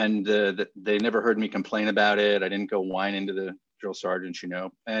 And they never heard me complain about it. I didn't go whine into the drill sergeants,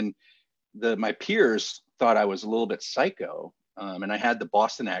 and my peers thought I was a little bit psycho. And I had the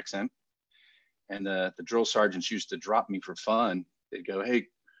Boston accent, and the drill sergeants used to drop me for fun. They'd go, "Hey,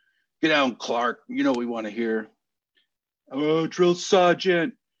 get down, Clark. You know what we want to hear." "Oh, drill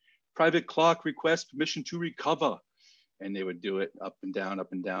sergeant, Private Clark requests permission to recover." And they would do it up and down,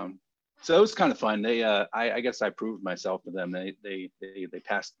 up and down. So it was kind of fun. They, I guess I proved myself to them. They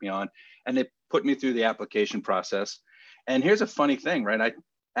passed me on, and they put me through the application process. And here's a funny thing, right?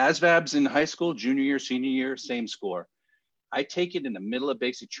 ASVABs in high school, junior year, senior year, same score. I take it in the middle of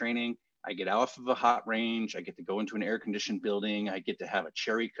basic training. I get off of a hot range. I get to go into an air-conditioned building. I get to have a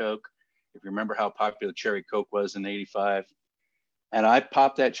cherry Coke. If you remember how popular cherry Coke was in '85. And I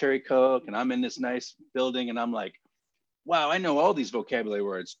pop that cherry Coke, and I'm in this nice building, and I'm like, wow, I know all these vocabulary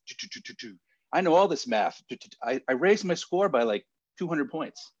words. I know all this math. I raised my score by 200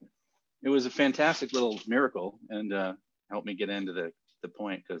 points. It was a fantastic little miracle, and helped me get into the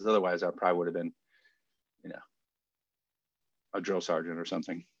point, because otherwise I probably would have been, a drill sergeant or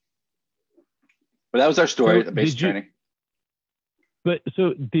something. But that was our story, the basic training. But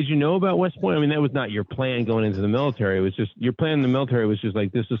so did you know about West Point? I mean, that was not your plan going into the military. It was just your plan in the military was just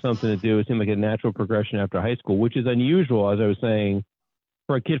this is something to do. It seemed like a natural progression after high school, which is unusual, as I was saying,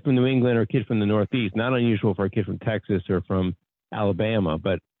 for a kid from New England or a kid from the Northeast. Not unusual for a kid from Texas or from Alabama.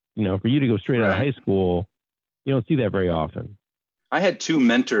 But, for you to go straight out of high school, you don't see that very often. I had two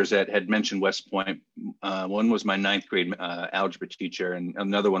mentors that had mentioned West Point. One was my ninth grade algebra teacher, and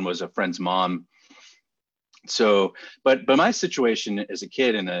another one was a friend's mom. So, but my situation as a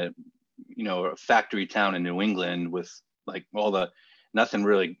kid in a factory town in New England with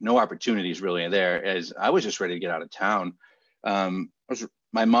no opportunities really there, as I was just ready to get out of town.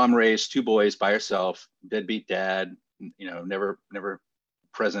 My mom raised two boys by herself, deadbeat dad, never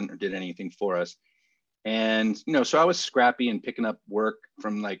present or did anything for us. And, so I was scrappy and picking up work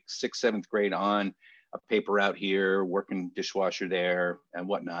from 6th, 7th grade on, a paper out here, working dishwasher there and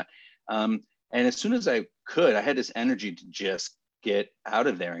whatnot. And as soon as I could, I had this energy to just get out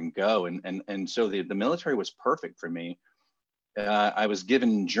of there and go. And so the military was perfect for me. I was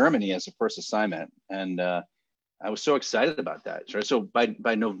given Germany as a first assignment, and I was so excited about that. So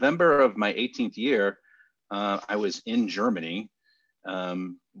by November of my 18th year, I was in Germany,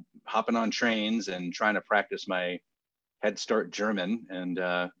 hopping on trains and trying to practice my Head Start German, and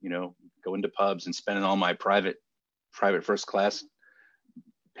going to pubs and spending all my private first class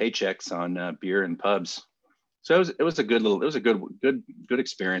paychecks on beer and pubs. So it was a good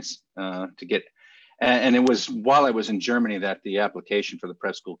experience to get. And it was while I was in Germany that the application for the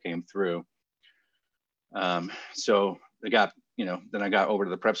prep school came through. So then I got over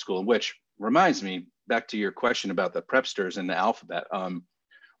to the prep school, which reminds me back to your question about the prepsters and the alphabet.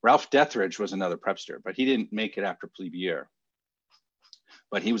 Ralph Dethridge was another prepster, but he didn't make it after plebe year.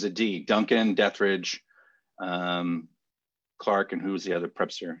 But he was a D. Duncan, Dethridge, Clark, and who was the other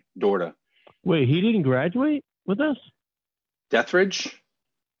prepster? Dorda. Wait, he didn't graduate with us? Dethridge?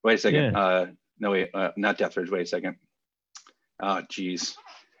 Wait a second. Yeah. No, wait, not Dethridge. Wait a second. Oh, geez.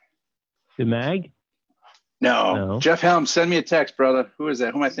 The Mag? No. Jeff Helms, send me a text, brother. Who is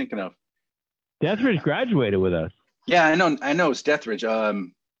that? Who am I thinking of? Dethridge graduated with us. Yeah, I know it's Dethridge. He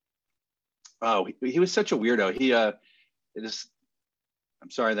was such a weirdo. I'm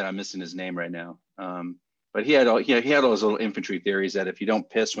sorry that I'm missing his name right now. But he had all those little infantry theories that if you don't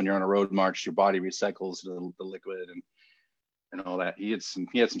piss when you're on a road march, your body recycles the liquid and all that. He had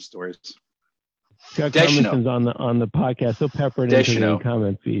some stories. Chuck Tomlinson's on the podcast. He'll pepper it into the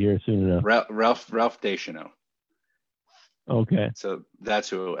comment feed here soon enough. Ralph Deschanel. Okay. So that's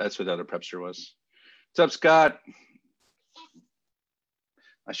who the other prepster was. What's up, Scott?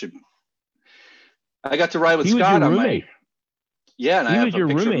 I got to ride with He was Scott your on roommate. and I He have was a your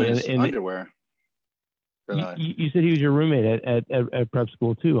picture of him in roommate, his underwear. you said he was your roommate at prep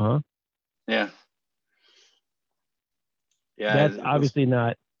school too, huh? Yeah. Yeah. That's obviously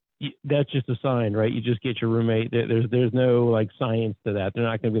not. That's just a sign, right? You just get your roommate. There's no like science to that. They're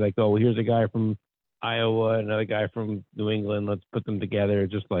not going to be like, oh, well, here's a guy from Iowa, another guy from New England. Let's put them together.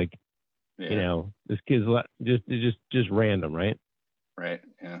 Just like, this kid's just random, right? Right.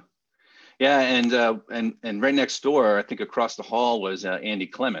 Yeah. Yeah, and right next door, I think across the hall was Andy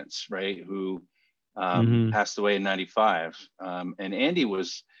Clements, right, who passed away in '95. And Andy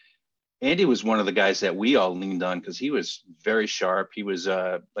was one of the guys that we all leaned on because he was very sharp. He was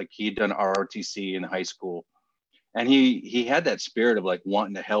like he'd done ROTC in high school, and he had that spirit of like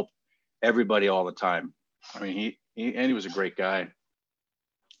wanting to help everybody all the time. I mean, he was a great guy.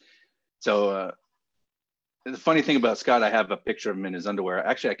 So the funny thing about Scott, I have a picture of him in his underwear.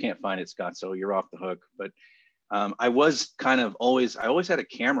 Actually, I can't find it, Scott, so you're off the hook. But I was kind of I always had a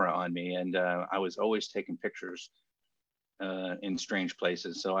camera on me, and I was always taking pictures in strange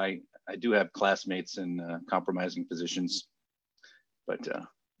places. So I do have classmates in compromising positions, but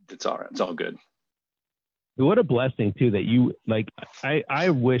it's all right. It's all good. What a blessing too that you like. I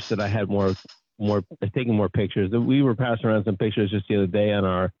wish that I had more taking more pictures. We were passing around some pictures just the other day on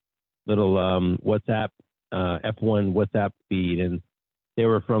our little WhatsApp F1 WhatsApp feed, and they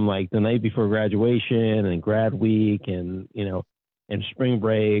were from like the night before graduation and grad week and and spring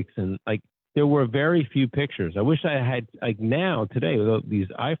breaks, and like there were very few pictures. I wish I had like now today with these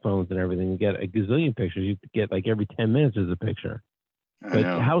iPhones and everything, you get a gazillion pictures. You get like every 10 minutes is a picture. But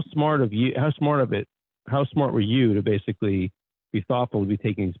how smart were you to basically be thoughtful to be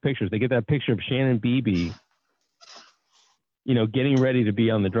taking these pictures? They get that picture of Shannon Beebe, getting ready to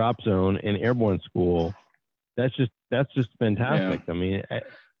be on the drop zone in airborne school. That's just fantastic. Yeah. I mean,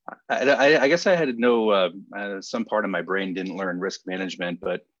 I guess I had some part of my brain didn't learn risk management,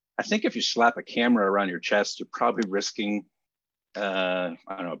 but I think if you slap a camera around your chest, you're probably risking, I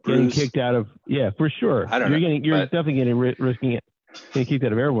don't know, bruise. Getting kicked out of, for sure. You're definitely risking it. Getting kicked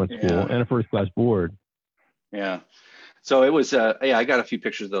out of airborne school and a first class board. Yeah. So it was, I got a few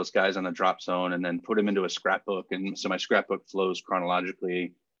pictures of those guys on the drop zone and then put them into a scrapbook. And so my scrapbook flows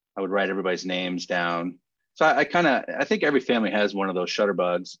chronologically. I would write everybody's names down. So I think every family has one of those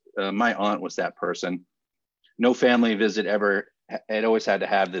shutterbugs. My aunt was that person. No family visit ever. It always had to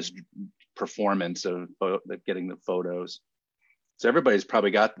have this performance of getting the photos. So everybody's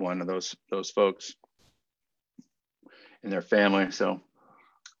probably got one of those folks in their family. So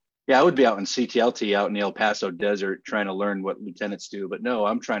yeah, I would be out in CTLT out in the El Paso desert trying to learn what lieutenants do. But no,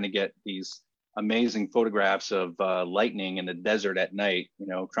 I'm trying to get these amazing photographs of lightning in the desert at night,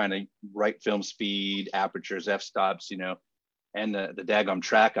 trying to write film speed, apertures, f-stops, and the daggum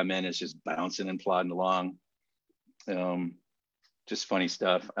track I'm in is just bouncing and plodding along. Just funny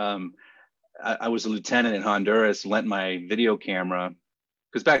stuff. I was a lieutenant in Honduras, lent my video camera,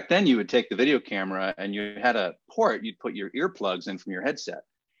 because back then you would take the video camera and you had a port, you'd put your earplugs in from your headset.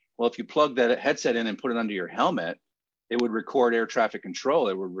 Well, if you plug that headset in and put it under your helmet, it would record air traffic control.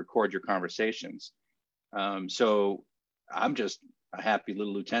 It would record your conversations. So I'm just a happy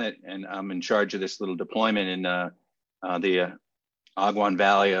little lieutenant, and I'm in charge of this little deployment in the Aguan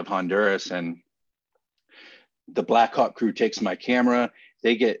Valley of Honduras. And the Black Hawk crew takes my camera.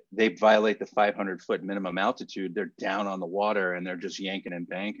 They violate the 500-foot minimum altitude. They're down on the water and they're just yanking and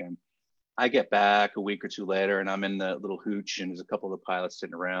banking. I get back a week or two later and I'm in the little hooch and there's a couple of the pilots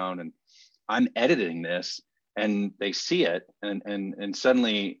sitting around and I'm editing this and they see it and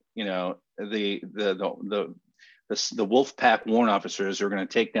suddenly, the wolf pack warrant officers are going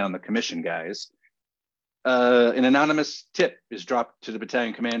to take down the commission guys. An anonymous tip is dropped to the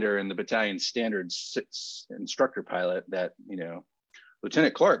battalion commander and the battalion standard 6 instructor pilot that,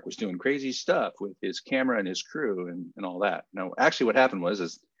 Lieutenant Clark was doing crazy stuff with his camera and his crew and all that. Now, actually what happened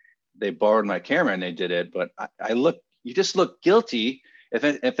was they borrowed my camera and they did it, but you just look guilty.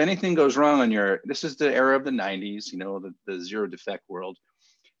 If anything goes wrong on this is the era of the 90s, the zero defect world.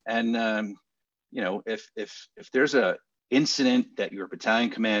 And, if there's a incident that your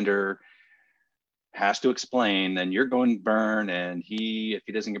battalion commander has to explain, then you're going to burn. And if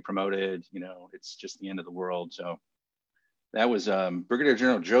he doesn't get promoted, it's just the end of the world. So that was Brigadier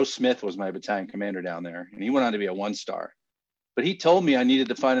General Joe Smith was my battalion commander down there. And he went on to be a 1-star. But he told me I needed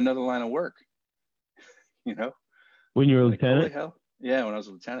to find another line of work, When you were a lieutenant? Holy hell. Yeah, when I was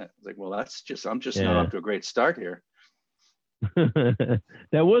a lieutenant. I was like, well, I'm just not off to a great start here. that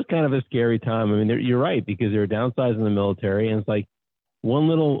was kind of a scary time. I mean, you're right, because they were downsizing the military, and it's like one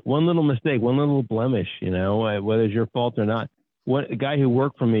little mistake, one little blemish, whether it's your fault or not. A guy who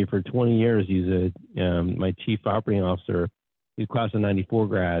worked for me for 20 years, he's my chief operating officer. He's class of '94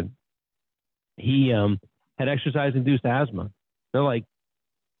 grad. He had exercise-induced asthma. They're like,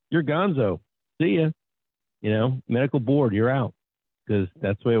 "You're gonzo. See ya." Medical board, you're out, because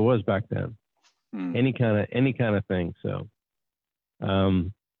that's the way it was back then. Any kind of thing. So,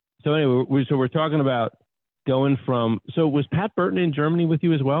 anyway, we're talking about going from. So was Pat Burton in Germany with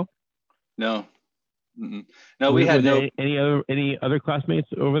you as well? No. Mm-mm. No, we had no. Any other classmates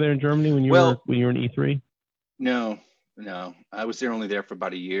over there in Germany when you were in E3? No. I was only there for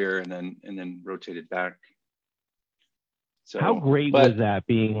about a year, and then rotated back. So how great was that,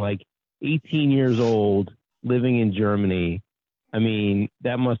 being like 18 years old, living in Germany? I mean,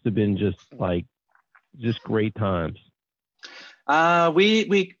 that must have been just great times.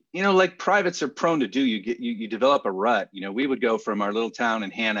 We like privates are prone to do. You develop a rut. We would go from our little town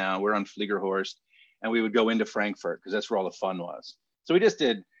in Hanau. We're on Fliegerhorst. And we would go into Frankfurt, because that's where all the fun was. So we just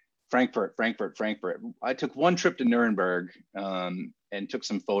did Frankfurt. I took one trip to Nuremberg and took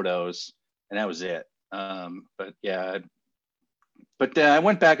some photos, and that was it. But I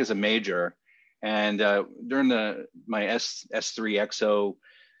went back as a major, and during my S3 XO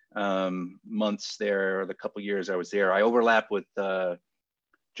months there, or the couple years I was there, I overlapped with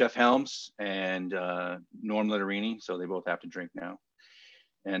Jeff Helms and Norm Littorini, so they both have to drink now.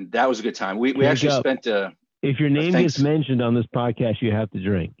 And that was a good time. We actually spent if your name gets mentioned on this podcast, you have to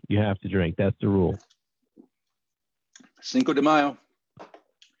drink. That's the rule. Cinco de Mayo.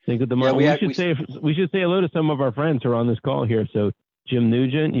 Yeah, we should say hello to some of our friends who are on this call here. So Jim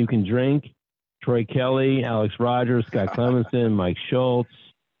Nugent, you can drink. Troy Kelly, Alex Rogers, Scott Clemenson, Mike Schultz.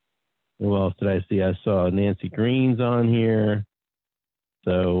 Who else did I see? I saw Nancy Green's on here.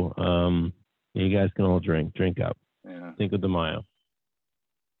 So you guys can all drink up. Yeah. Cinco de Mayo.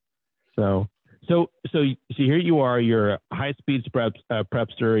 So here you are. You're a high-speed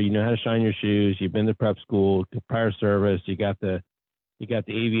prepster. You know how to shine your shoes. You've been to prep school, prior service. You got the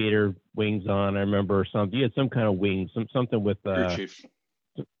aviator wings on. I remember something. You had some kind of wings, something with. Chief.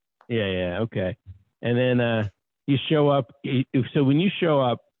 Yeah. Okay. And then you show up. So when you show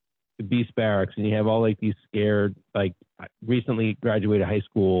up to Beast Barracks and you have all like these scared, like recently graduated high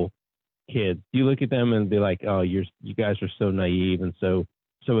school kids, you look at them and be like, "Oh, you guys are so naive and so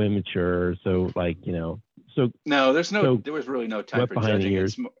immature." So no, there was really no time for judging.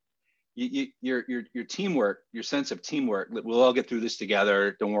 It's more, your teamwork, your sense of teamwork. We'll all get through this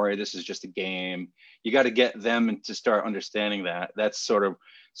together. Don't worry, this is just a game. You got to get them to start understanding that. So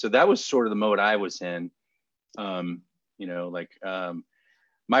that was sort of the mode I was in.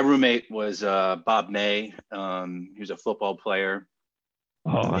 My roommate was Bob May. He was a football player.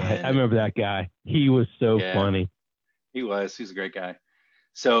 Oh, I remember that guy. He was so funny. He's a great guy.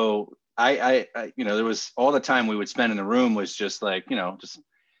 So I there was all the time we would spend in the room was just like,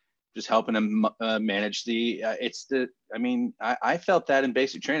 just helping him manage I felt that in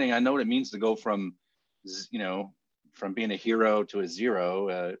basic training. I know what it means to go from being a hero to a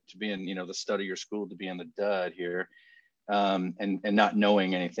zero, to being, the stud of your school, to being the dud here, and not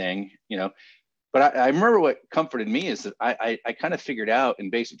knowing anything, But I remember what comforted me is that I kind of figured out in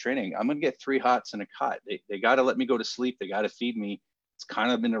basic training, I'm going to get 3 hots and a cot. They got to let me go to sleep. They got to feed me. It's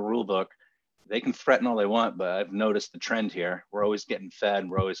kind of in the rule book. They can threaten all they want, but I've noticed the trend here. We're always getting fed.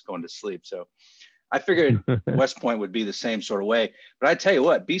 We're always going to sleep. So I figured West Point would be the same sort of way. But I tell you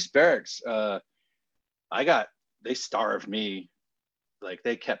what, Beast Barracks, they starved me. Like,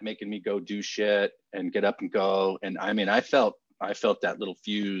 they kept making me go do shit and get up and go. And I mean, I felt that little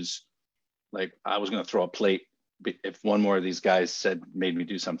fuse. Like I was going to throw a plate if one more of these guys made me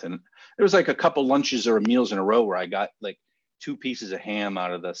do something. There was like a couple lunches or meals in a row where I got like 2 pieces of ham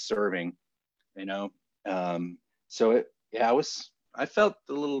out of the serving, So I felt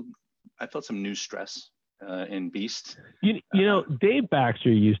some new stress in Beast. Dave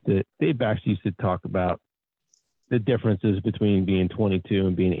Baxter used to talk about the differences between being 22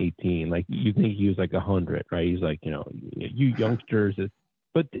 and being 18. Like, you think he was like 100, right? He's like, you youngsters.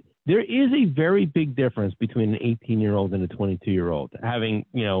 But there is a very big difference between an 18-year-old and a 22-year-old. Having,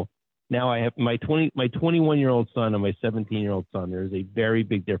 now I have my 21-year-old son and my 17-year-old son. There is a very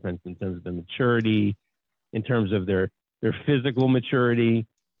big difference in terms of the maturity, in terms of their physical maturity.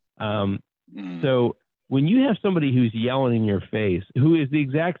 So when you have somebody who's yelling in your face, who is the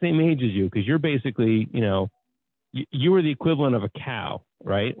exact same age as you, because you're basically, you were the equivalent of a cow,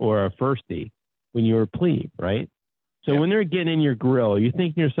 right? Or a firstie when you were a plebe, right? So when they're getting in your grill, you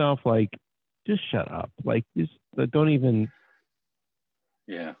think to yourself, like, just shut up. Like, just don't even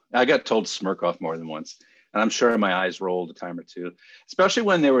Yeah, I got told smirk off more than once, and I'm sure my eyes rolled a time or two, especially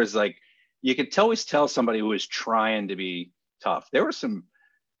when there was like, you could always tell somebody who was trying to be tough. There were some,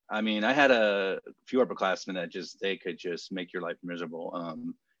 I mean, I had a few upperclassmen that they could just make your life miserable.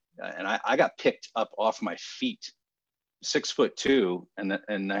 And I got picked up off my feet, 6'2", and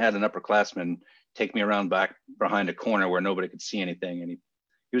I had an upperclassman take me around back behind a corner where nobody could see anything. And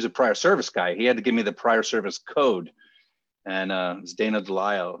he was a prior service guy. He had to give me the prior service code. And it was Dana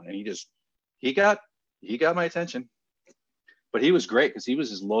Delisle, and he got my attention. But he was great because he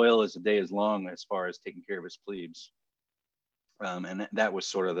was as loyal as the day is long as far as taking care of his plebes. And that was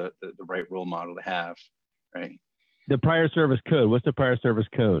sort of the right role model to have, right? The prior service code. What's the prior service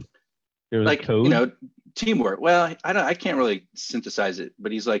code? There's like a code? You know, teamwork. Well, I can't really synthesize it,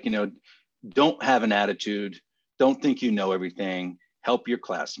 but he's like, you know, don't have an attitude, don't think you know everything, help your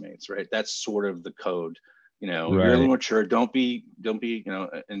classmates, right? That's sort of the code. You know, Right. You're a little mature. Don't be, you know,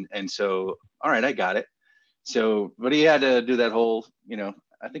 and so, all right, I got it. So, but he had to do that whole, you know,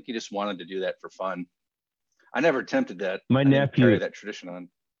 I think he just wanted to do that for fun. I never attempted that. My I didn't nephew- carry that tradition on.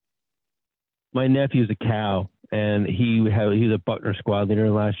 My nephew's a cow, and he was a Buckner squad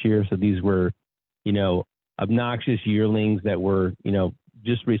leader last year. So these were, you know, obnoxious yearlings that were, you know,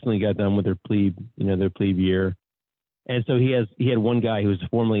 just recently got done with their plebe year. And so he had one guy who was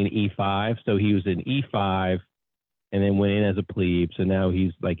formerly an E5. So he was an E5 and then went in as a plebe. So now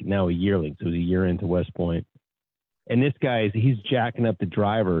he's now a yearling. So he's a year into West Point. And this guy he's jacking up the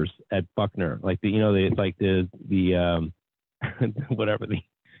drivers at Buckner, like the whatever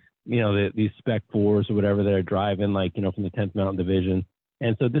these Spec 4s or whatever they're driving, like, you know, from the 10th Mountain Division.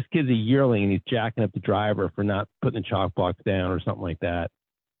 And so this kid's a yearling and he's jacking up the driver for not putting the chalk blocks down or something like that.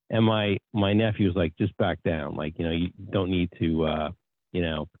 And my nephew was like, just back down. Like, you know, you don't need to, you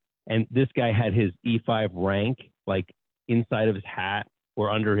know, and this guy had his E5 rank, like inside of his hat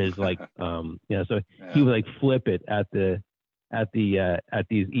or under his, like, you know, so he would like flip it at these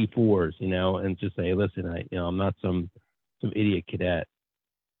E4s, you know, and just say, listen, I'm not some idiot cadet.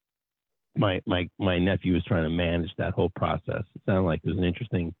 My nephew was trying to manage that whole process. It sounded like it was an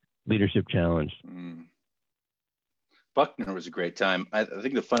interesting leadership challenge. Buckner was a great time. I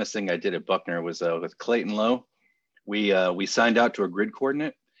think the funnest thing I did at Buckner was with Clayton Lowe. We signed out to a grid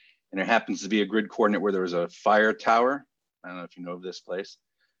coordinate, and there happens to be a grid coordinate where there was a fire tower. I don't know if you know of this place,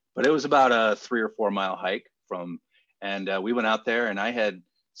 but it was about a 3 or 4 mile hike and we went out there, and I had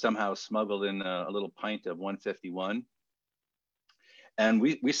somehow smuggled in a little pint of 151. And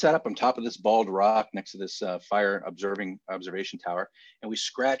we sat up on top of this bald rock next to this fire observation tower, and we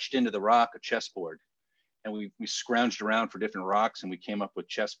scratched into the rock a chessboard. And we scrounged around for different rocks, and we came up with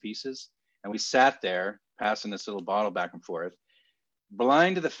chess pieces. And we sat there passing this little bottle back and forth,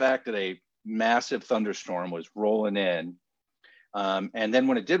 blind to the fact that a massive thunderstorm was rolling in. And then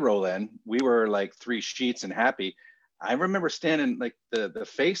when it did roll in, we were like 3 sheets and happy. I remember standing, like the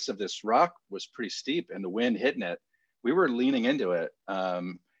face of this rock was pretty steep and the wind hitting it. We were leaning into it.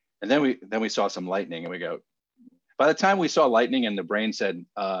 And then we saw some lightning, and we go, by the time we saw lightning and the brain said,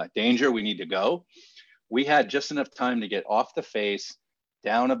 danger, we need to go, we had just enough time to get off the face,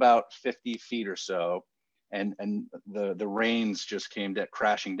 down about 50 feet or so. And the rains just came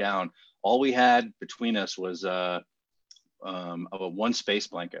crashing down. All we had between us was a 1 space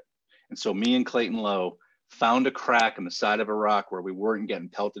blanket. And so me and Clayton Lowe found a crack in the side of a rock where we weren't getting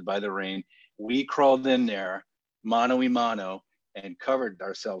pelted by the rain. We crawled in there, mano a mano, and covered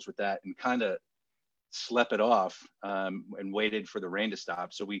ourselves with that and kind of slept it off and waited for the rain to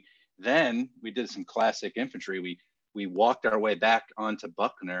stop. So we did some classic infantry. We walked our way back onto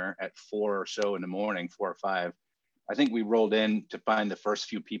Buckner at 4 or so in the morning, 4 or 5. I think we rolled in to find the first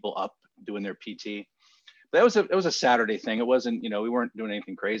few people up doing their PT. But it was a Saturday thing. It wasn't, you know, we weren't doing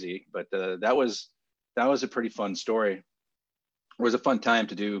anything crazy, but that was a pretty fun story. It was a fun time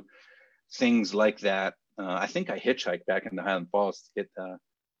to do things like that. I think I hitchhiked back into Highland Falls to get the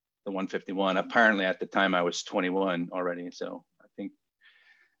 151. Apparently at the time I was 21 already. So I think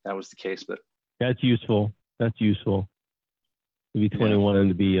that was the case, but That's useful. To be 21 and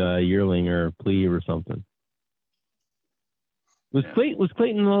to be a yearling or a plebe or something. Was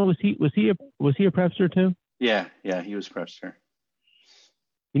Clayton Lowe, was he a prepster too? Yeah, he was a prepster.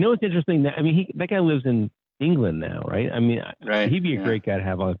 You know what's interesting? I mean, that guy lives in England now, right? I mean, right. He'd be a great guy to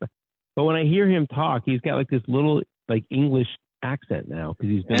have on. But when I hear him talk, he's got like this little like English accent now because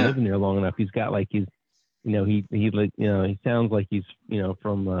he's been living there long enough. He's got like his, you know, he like, you know, he sounds like he's, you know,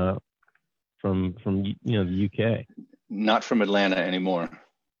 from you know, the UK. Not from Atlanta anymore.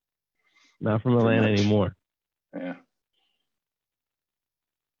 Not from Atlanta anymore. Yeah.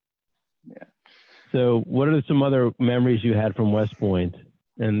 So what are some other memories you had from West Point?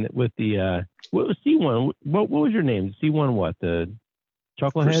 And with the what was C1? What was your name? C1 what? The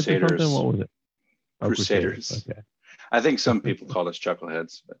Chuckleheads or something? What was it? Oh, Crusaders. Okay. I think some people call us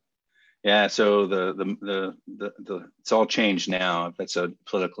Chuckleheads, but yeah. So the it's all changed now. That's a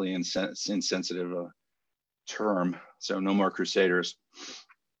politically insensitive term. So no more Crusaders.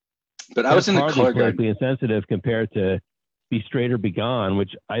 But I was in the color guard. Politically insensitive compared to Be Straight or Be Gone,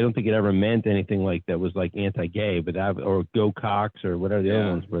 which I don't think it ever meant anything like that was like anti-gay, but or Go Cox or whatever the other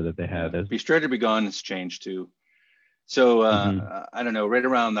ones were that they had. Be Straight or Be Gone has changed too. So I don't know, right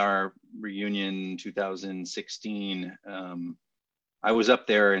around our reunion 2016, I was up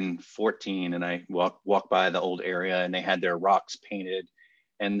there in 14 and I walked by the old area and they had their rocks painted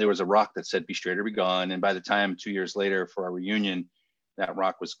and there was a rock that said Be Straight or Be Gone. And by the time 2 years later for our reunion, that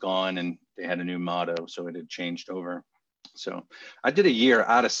rock was gone and they had a new motto. So it had changed over. So I did a year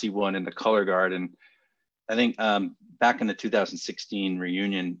out of C1 in the color guard. And I think back in the 2016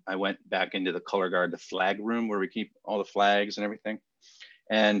 reunion, I went back into the color guard, the flag room where we keep all the flags and everything.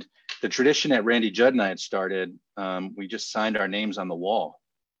 And the tradition that Randy Judd and I had started, we just signed our names on the wall.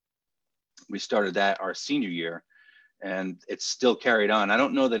 We started that our senior year and it's still carried on. I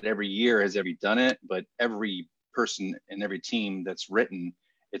don't know that every year has ever done it, but every person in every team that's written,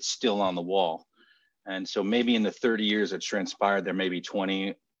 it's still on the wall. And so maybe in the 30 years it's transpired, there may be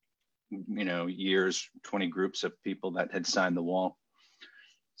 20, years, 20 groups of people that had signed the wall.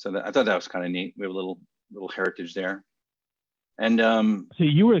 So I thought that was kind of neat. We have a little heritage there. And so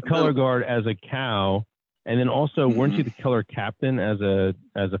you were the color guard as a cow, and then also weren't you the color captain as a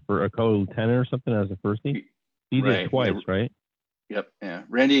color lieutenant or something as a first team? You did it twice, right? Yep. Yeah.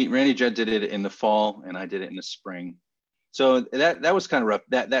 Randy Judd did it in the fall, and I did it in the spring. So that was kind of rough.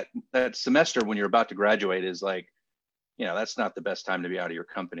 That semester when you're about to graduate is like, that's not the best time to be out of your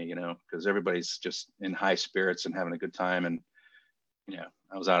company, because everybody's just in high spirits and having a good time. And,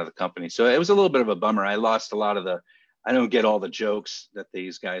 I was out of the company. So it was a little bit of a bummer. I lost a lot of I don't get all the jokes that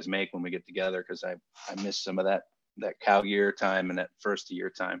these guys make when we get together because I miss some of that cow year time and that first year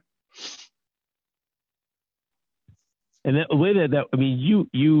time. And the way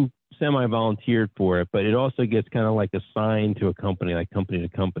you semi-volunteered for it, but it also gets kind of like assigned to a company, like company to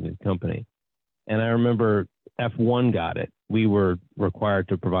company. And I remember F1 got it. We were required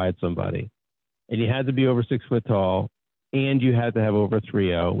to provide somebody. And you had to be over 6 foot tall, and you had to have over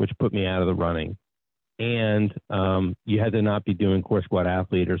 3.0, which put me out of the running. And you had to not be doing core squad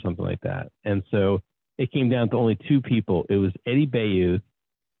athlete or something like that. And so it came down to only two people. It was Eddie Bayouth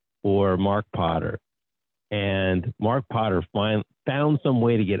or Mark Potter. And Mark Potter found some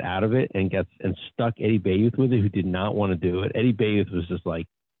way to get out of it and stuck Eddie Bayouth with it, who did not want to do it. Eddie Bayouth was just like,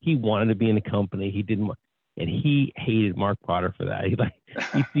 he wanted to be in the company. He didn't want, and he hated Mark Potter for that.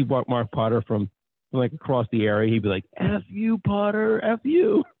 He'd see Mark Potter from like across the area. He'd be like, F you, Potter, F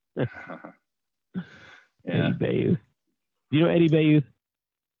you. Yeah. Eddie Bayouth. Do you know Eddie Bayouth?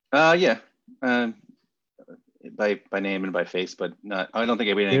 Yeah. By name and by face, but not. I don't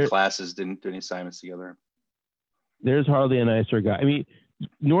think we had any classes, didn't do any assignments together. There's hardly a nicer guy. I mean,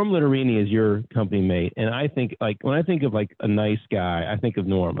 Norm Littorini is your company mate, and I think when I think of like a nice guy, I think of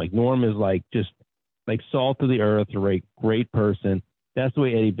Norm. Like Norm is like just like salt of the earth, a great person. That's the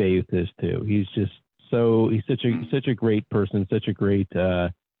way Eddie Bayouth is too. He's such a great person, such a great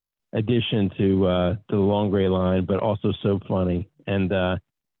addition to the Long Gray Line, but also so funny. And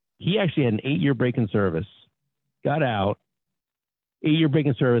he actually had an 8-year break in service, got out, 8-year break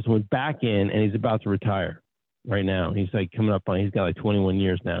in service, went back in, and he's about to retire right now. He's like coming up on, he's got like 21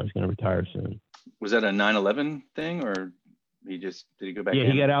 years now. He's going to retire soon. Was that a 9/11 thing, or did he go back in?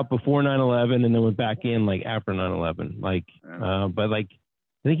 Yeah, he got out before 9/11 and then went back in like after 9/11. But like,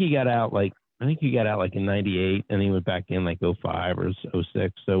 I think he got out like in 98 and he went back in like 05 or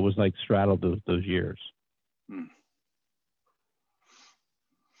 06. So it was like straddled those years.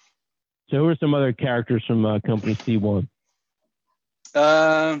 So who are some other characters from Company C1?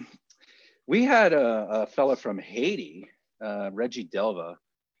 We had a fella from Haiti, Reggie Delva,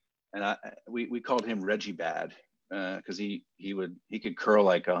 and we called him Reggie Bad because he could curl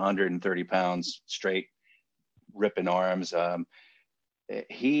like 130 pounds straight, ripping arms.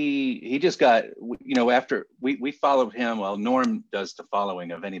 He just got, after we followed him. Well, Norm does the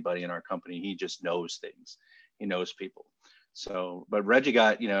following of anybody in our company. He just knows things. He knows people. So, but Reggie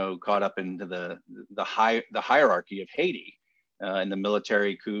got, caught up into the hierarchy of Haiti and the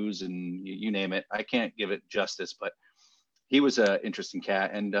military coups and you name it. I can't give it justice, but he was an interesting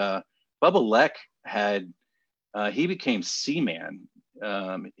cat. And Bubba Leck he became Seaman.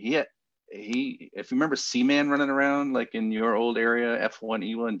 If you remember Seaman running around like in your old area, F1,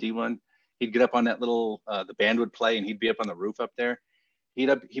 E1, D1, he'd get up on that little, the band would play and he'd be up on the roof up there.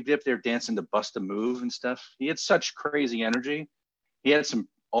 he'd be up there dancing to Bust a Move and stuff. He had such crazy energy. He had some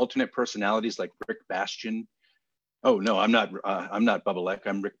alternate personalities like Rick Bastian. Oh no, I'm not Bubba Leck.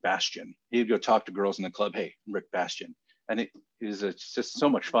 I'm Rick Bastian. He'd go talk to girls in the club. Hey, I'm Rick Bastian, and it was just so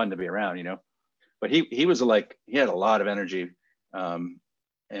much fun to be around, you know. But he was like, he had a lot of energy, and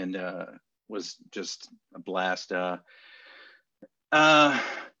was just a blast. Bob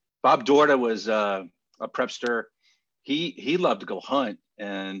Dorda was a prepster. He loved to go hunt,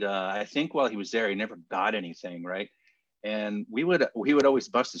 and I think while he was there, he never got anything, right? And he would always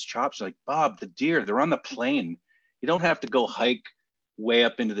bust his chops like, Bob, the deer, they're on the plain. You don't have to go hike way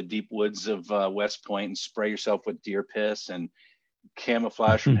up into the deep woods of West Point and spray yourself with deer piss and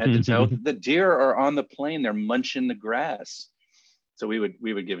camouflage from head to toe. The deer are on the plain. They're munching the grass. So we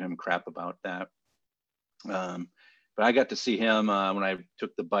would give him crap about that. But I got to see him when I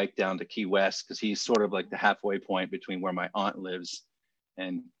took the bike down to Key West, because he's sort of like the halfway point between where my aunt lives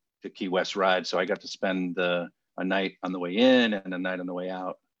and the Key West ride. So I got to spend a night on the way in and a night on the way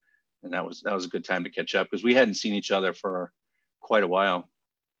out. And that was a good time to catch up, because we hadn't seen each other for quite a while.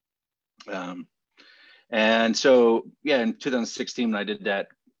 And so, yeah, in 2016, when I did that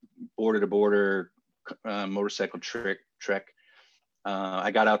border to border motorcycle trek,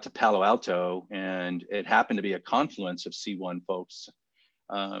 I got out to Palo Alto, and it happened to be a confluence of C1 folks.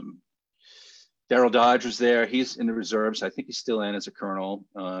 Daryl Dodge was there. He's in the reserves. I think he's still in as a colonel.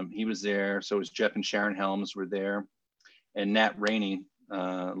 He was there. So was Jeff and Sharon Helms were there. And Nat Rainey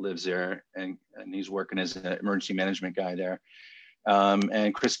lives there, and he's working as an emergency management guy there.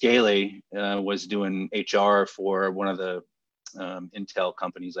 And Chris Gailey was doing HR for one of the Intel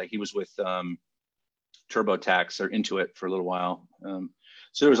companies. Like, he was with TurboTax or Intuit for a little while.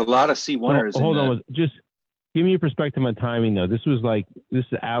 So there was a lot of C1ers. Hold on, just give me your perspective on timing though. This is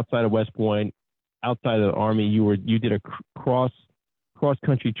outside of West Point, outside of the Army. You did a cross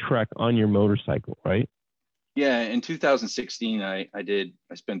country trek on your motorcycle, right? Yeah, in 2016, I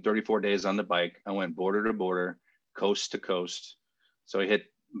spent 34 days on the bike. I went border to border, coast to coast. So I hit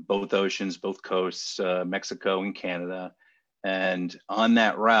both oceans, both coasts, Mexico and Canada. And on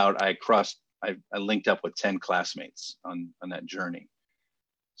that route, I linked up with 10 classmates on that journey.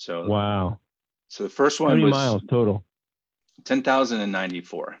 So wow. So the first one How many was miles total?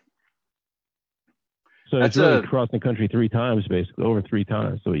 10,094. So that's really crossing the country 3 times, basically, over 3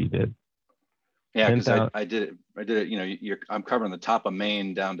 times. So what you did. Yeah, because I did it. You know, I'm covering the top of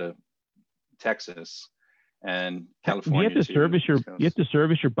Maine down to Texas and California. You have to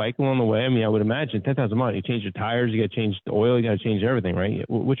service your bike along the way. I mean, I would imagine 10,000 miles. You change your tires, you got to change the oil, you got to change everything, right?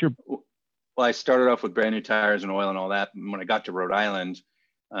 What's your? Well, I started off with brand new tires and oil and all that. And when I got to Rhode Island,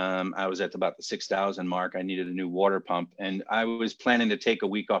 I was at about the 6,000 mark. I needed a new water pump, and I was planning to take a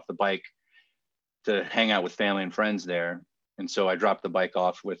week off the bike to hang out with family and friends there. And so I dropped the bike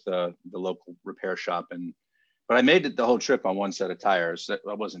off with the local repair shop, but I made it the whole trip on one set of tires. That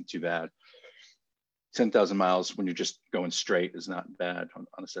wasn't too bad. 10,000 miles when you're just going straight is not bad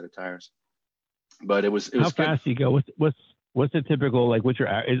on a set of tires. But it was how fast do you go? What's the typical, like, what's your,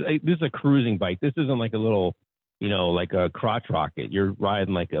 this is a cruising bike. This isn't like a little, you know, like a crotch rocket. You're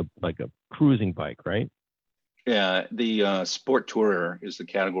riding like a cruising bike, right? Yeah, the Sport Tourer is the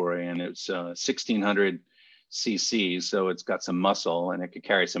category, and it's 1,600 cc, so it's got some muscle and it could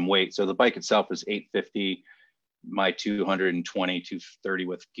carry some weight. So the bike itself is 850, my 220, 230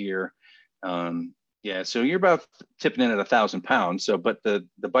 with gear. Yeah, so you're about tipping in at 1,000 pounds. So, but the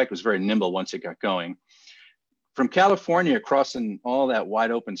bike was very nimble once it got going. From California, crossing all that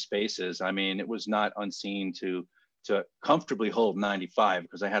wide open spaces, I mean, it was not unseen to comfortably hold 95,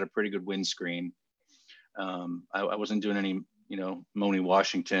 because I had a pretty good windscreen. I wasn't doing any, you know, Moni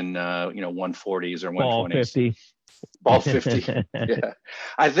Washington, 140s or 120s. Ball 50. Yeah.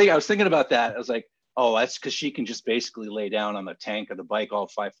 I was thinking about that. I was like, oh, that's because she can just basically lay down on the tank of the bike, all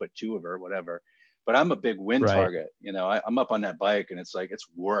 5'2" of her, whatever. But I'm a big wind target. You know, I'm up on that bike, and it's like, it's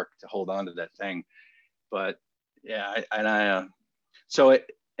work to hold on to that thing. But yeah, so it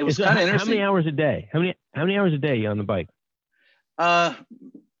was kind of interesting. How many hours a day? How many hours a day are you on the bike?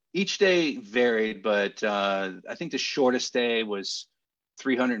 Each day varied, but I think the shortest day was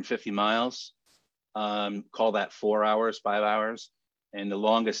 350 miles. Call that 4 hours, 5 hours. And the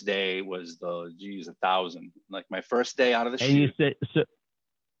longest day was 1,000. Like my first day out of the chute. And you said, so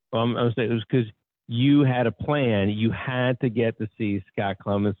I'm gonna say it was because you had a plan. You had to get to see Scott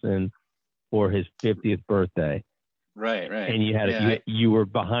Clemmensen for his 50th birthday. Right. And you had you were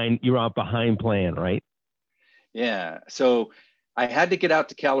out behind plan, right? Yeah. So I had to get out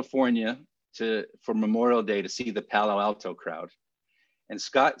to California for Memorial Day to see the Palo Alto crowd. And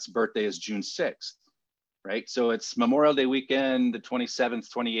Scott's birthday is June 6th. right? So it's Memorial Day weekend, the 27th,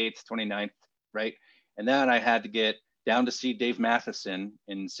 28th, 29th, right? And then I had to get down to see Dave Matheson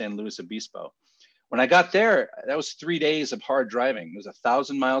in San Luis Obispo. When I got there, that was 3 days of hard driving. It was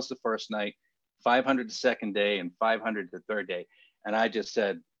 1,000 miles the first night, 500 the second day, and 500 the third day. And I just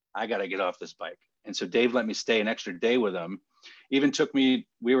said, I got to get off this bike. And so Dave let me stay an extra day with him. Even took me,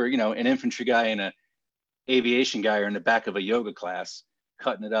 we were, an infantry guy and an aviation guy are in the back of a yoga class,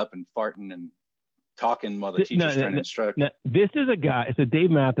 cutting it up and farting and talking while the teacher's trying to instruct. Now, this is a guy, so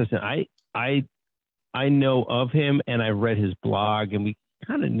Dave Matheson, I know of him and I read his blog and we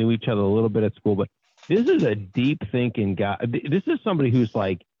kind of knew each other a little bit at school, but this is a deep thinking guy. This is somebody who's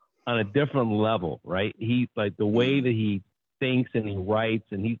like on a different level, right? He like the way that he thinks and he writes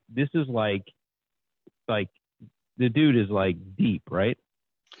and this is like the dude is like deep, right?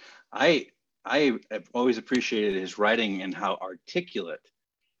 I have always appreciated his writing and how articulate.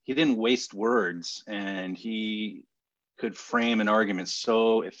 He didn't waste words and he could frame an argument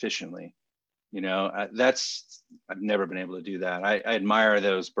so efficiently. I've never been able to do that. I admire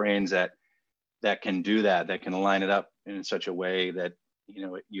those brains that can do that can line it up in such a way that,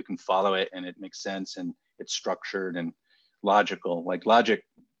 you can follow it and it makes sense and it's structured and logical. Like logic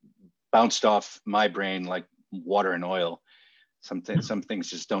bounced off my brain like water and oil. Some things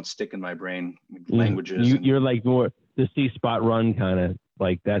just don't stick in my brain. Languages. You're like more the see spot run kind of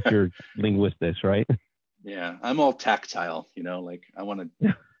like that's your linguistics, right? Yeah, I'm all tactile. Like I want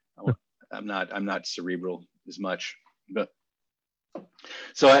to. I'm not cerebral as much. But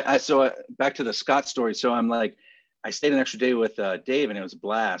so back to the Scott story. So I'm like, I stayed an extra day with Dave, and it was a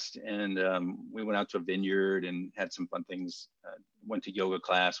blast. And we went out to a vineyard and had some fun things. Went to yoga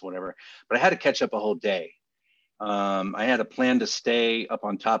class, whatever. But I had to catch up a whole day. I had a plan to stay up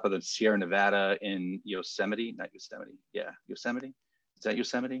on top of the Sierra Nevada in Yosemite, not Yosemite. Yeah, Yosemite. Is that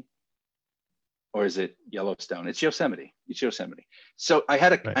Yosemite? Or is it Yellowstone? It's Yosemite. So I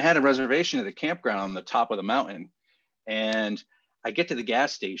had a reservation at the campground on the top of the mountain, and I get to the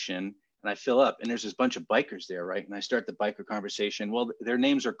gas station and I fill up, and there's this bunch of bikers there, right? And I start the biker conversation. Well, their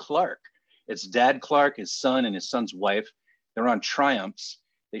names are Clark. It's Dad Clark, his son, and his son's wife. They're on Triumphs.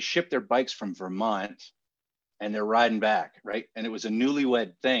 They ship their bikes from Vermont, and they're riding back, right? And it was a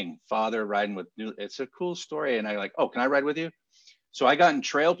newlywed thing. Father riding with it's a cool story. And I like, oh, can I ride with you? So I got in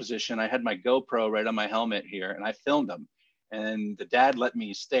trail position. I had my GoPro right on my helmet here, and I filmed them. And the dad let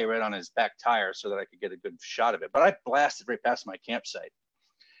me stay right on his back tire so that I could get a good shot of it. But I blasted right past my campsite.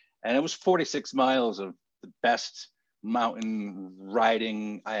 And it was 46 miles of the best mountain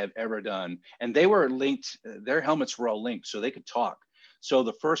riding I have ever done. And they were linked, their helmets were all linked so they could talk. So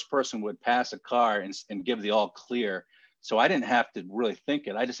the first person would pass a car and give the all clear. So I didn't have to really think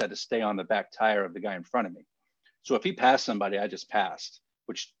it. I just had to stay on the back tire of the guy in front of me. So if he passed somebody, I just passed,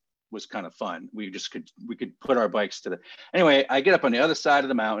 which was kind of fun. We could put our bikes to anyway, I get up on the other side of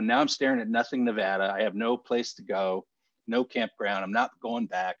the mountain. Now I'm staring at nothing, Nevada. I have no place to go, no campground. I'm not going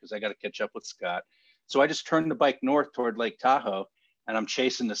back because I got to catch up with Scott. So I just turned the bike north toward Lake Tahoe, and I'm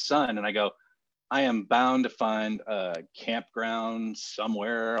chasing the sun. And I go, I am bound to find a campground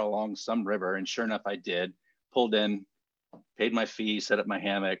somewhere along some river. And sure enough, I did. Pulled in, paid my fee, set up my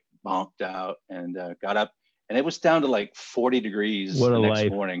hammock, bonked out, and got up. And it was down to like 40 degrees the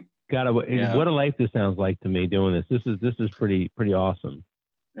next morning. What a life this sounds like to me doing this. This is pretty awesome.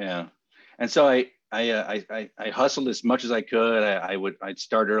 Yeah. And so I hustled as much as I could. I'd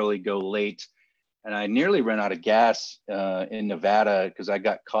start early, go late. And I nearly ran out of gas in Nevada because I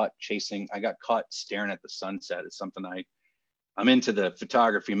got caught staring at the sunset. It's something I'm into the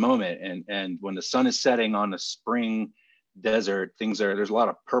photography moment. And when the sun is setting on the spring desert, there's a lot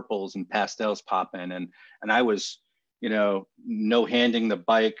of purples and pastels popping. And I was, no handing the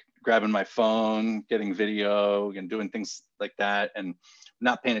bike, grabbing my phone, getting video and doing things like that. And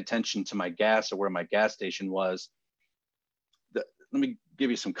not paying attention to my gas or where my gas station was. Let me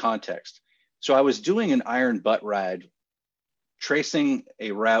give you some context. So I was doing an iron butt ride, tracing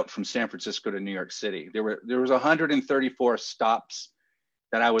a route from San Francisco to New York City. There was 134 stops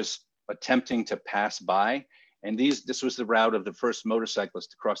that I was attempting to pass by. And this was the route of the first motorcyclist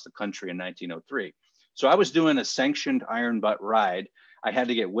to cross the country in 1903. So I was doing a sanctioned iron butt ride. I had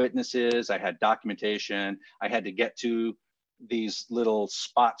to get witnesses. I had documentation. I had to get to these little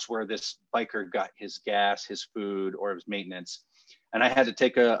spots where this biker got his gas, his food, or his maintenance. And I had to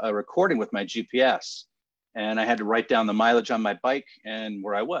take a recording with my GPS, and I had to write down the mileage on my bike and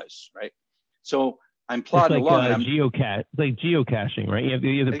where I was, right? So I'm plodding along. It's like geocaching, right? You have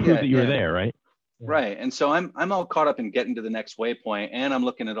to prove that you were there, right? Right. And so I'm all caught up in getting to the next waypoint, and I'm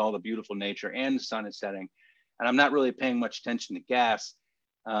looking at all the beautiful nature, and the sun is setting, and I'm not really paying much attention to gas.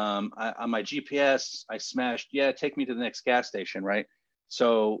 On my GPS, I smashed, yeah, take me to the next gas station, right?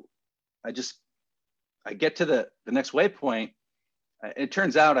 So I get to the next waypoint. It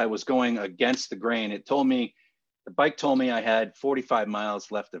turns out I was going against the grain. The bike told me I had 45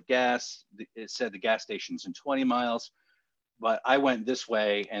 miles left of gas. It said the gas station's in 20 miles, but I went this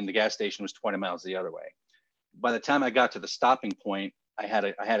way and the gas station was 20 miles the other way. By the time I got to the stopping point, I had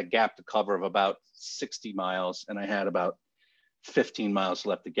a gap to cover of about 60 miles, and I had about 15 miles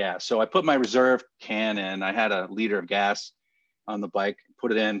left of gas. So I put my reserve can in. I had a liter of gas on the bike,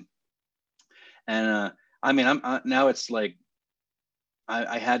 put it in. And now it's like,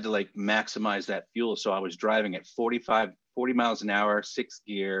 I had to like maximize that fuel. So I was driving at 40 miles an hour, 6th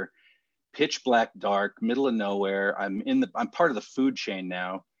gear, pitch black, dark, middle of nowhere. I'm part of the food chain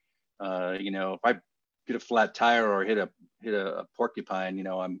now. If I get a flat tire or hit a porcupine,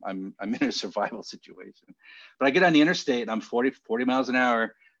 I'm in a survival situation. But I get on the interstate and I'm 40 miles an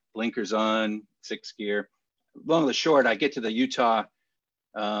hour, blinkers on, 6th gear. Long and short, I get to the Utah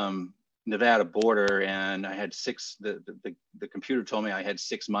Nevada border and I had the computer told me I had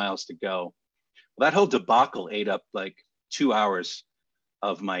 6 miles to go. Well, that whole debacle ate up like 2 hours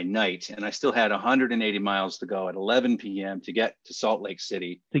of my night, and I still had 180 miles to go at 11 p.m. to get to Salt Lake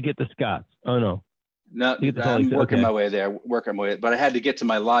City. To get to Scotts. Oh, no. No, I'm working my way there, but I had to get to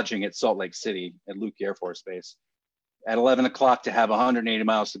my lodging at Salt Lake City at Luke Air Force Base. At 11 o'clock to have 180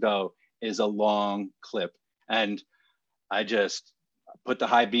 miles to go is a long clip. And I just put the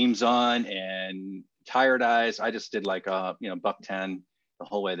high beams on and tired eyes. I just did like $110 the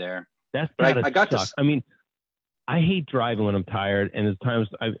whole way there. I got to. I mean, I hate driving when I'm tired, and there's times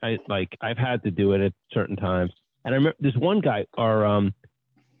I've had to do it at certain times. And I remember this one guy,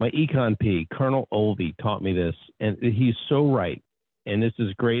 my Econ P, Colonel Oldie, taught me this, and he's so right. And this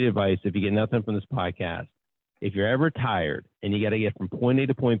is great advice if you get nothing from this podcast. If you're ever tired and you got to get from point A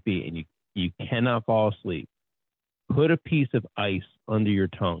to point B and you cannot fall asleep, put a piece of ice under your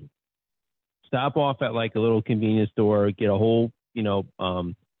tongue. Stop off at like a little convenience store, get a whole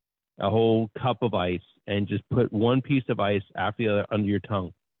cup of ice, and just put one piece of ice after the other under your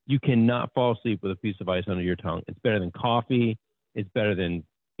tongue. You cannot fall asleep with a piece of ice under your tongue. It's better than coffee. It's better than,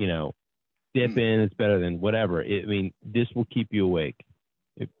 dipping. It's better than whatever. This will keep you awake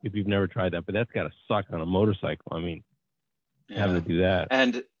if you've never tried that. But that's got to suck on a motorcycle. Having to do that.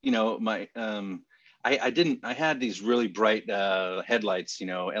 And, I had these really bright headlights,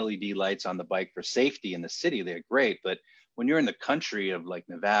 LED lights on the bike for safety in the city. They're great. But when you're in the country of like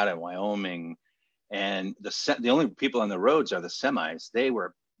Nevada, Wyoming, and the only people on the roads are the semis, they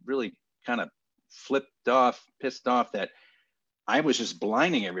were really kind of pissed off that I was just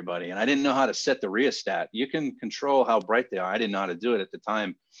blinding everybody and I didn't know how to set the rheostat. You can control how bright they are. I didn't know how to do it at the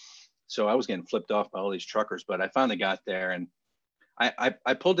time. So I was getting flipped off by all these truckers, but I finally got there and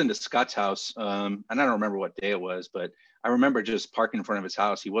I pulled into Scott's house. And I don't remember what day it was, but I remember just parking in front of his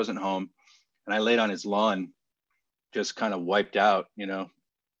house. He wasn't home and I laid on his lawn, just kind of wiped out,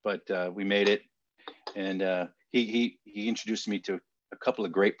 but we made it. And he introduced me to a couple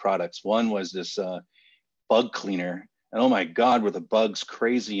of great products. One was this bug cleaner. And oh my God, were the bugs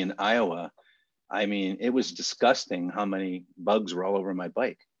crazy in Iowa. It was disgusting how many bugs were all over my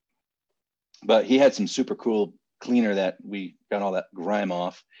bike. But he had some super cool cleaner that we got all that grime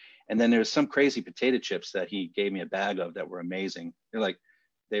off. And then there's some crazy potato chips that he gave me a bag of that were amazing. They're like,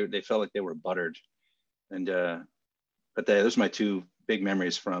 they felt like they were buttered. And, but those are my two big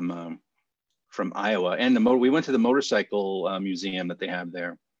memories from Iowa. And we went to the motorcycle museum that they have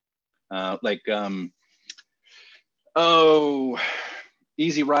there.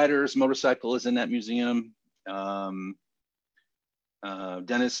 Easy Riders motorcycle is in that museum. Dennis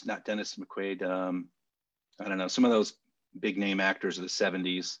McQuaid. I don't know, some of those big name actors of the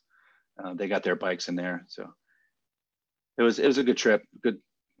 70s. They got their bikes in there. So it was a good trip. Good.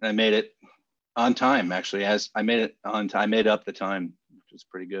 I made it on time, actually. As I made it on time, I made up the time, which was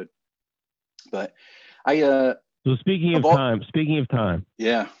pretty good. But So speaking of time,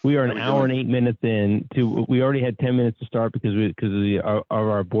 yeah, we are an hour and 8 minutes in. We already had 10 minutes to start because of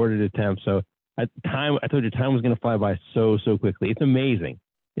our aborted attempt. So at the time, I told you time was going to fly by so quickly. It's amazing.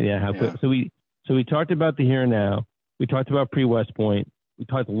 Yeah, how quick. So we talked about the here and now. We talked about pre-West Point. We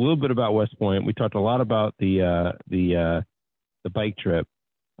talked a little bit about West Point. We talked a lot about the bike trip.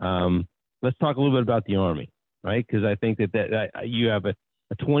 Let's talk a little bit about the Army, right? Because I think that you have a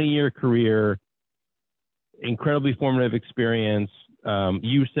 20-year career. Incredibly formative experience.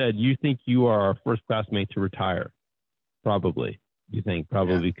 You said you think you are our first classmate to retire. Probably.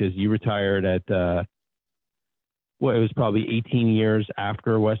 Because you retired at, it was probably 18 years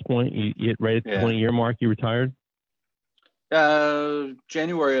after West Point. You right at the 20-year mark, you retired?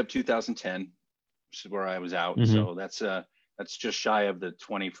 January of 2010, which is where I was out. Mm-hmm. So that's just shy of the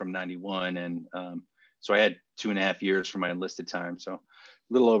 20 from 91. And so I had 2.5 years for my enlisted time. So a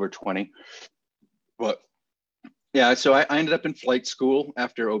little over 20. But yeah, so I ended up in flight school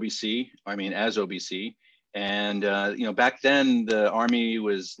after OBC, as OBC. And, back then the Army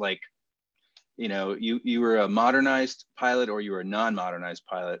was like, you were a modernized pilot or you were a non-modernized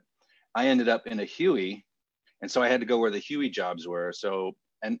pilot. I ended up in a Huey. And so I had to go where the Huey jobs were. So,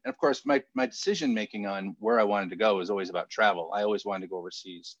 and of course, my decision making on where I wanted to go was always about travel. I always wanted to go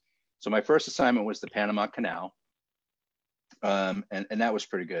overseas. So my first assignment was the Panama Canal. And that was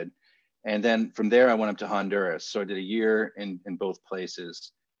pretty good. And then from there, I went up to Honduras. So I did a year in both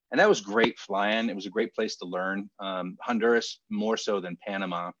places. And that was great flying. It was a great place to learn. Honduras more so than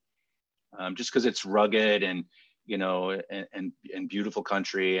Panama, just because it's rugged and, and beautiful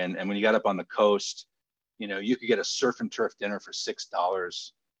country. And when you got up on the coast, you could get a surf and turf dinner for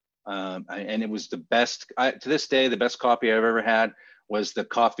 $6. And it was the best, to this day, the best coffee I've ever had was the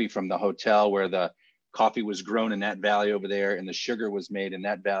coffee from the hotel where the coffee was grown in that valley over there and the sugar was made in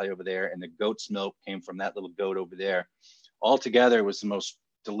that valley over there and the goat's milk came from that little goat over there. Altogether, it was the most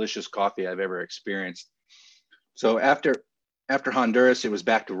delicious coffee I've ever experienced. So after Honduras, it was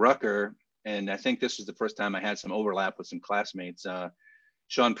back to Rucker. And I think this was the first time I had some overlap with some classmates.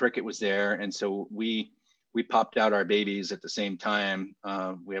 Sean Prickett was there. And so we popped out our babies at the same time.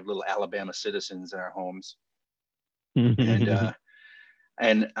 We have little Alabama citizens in our homes.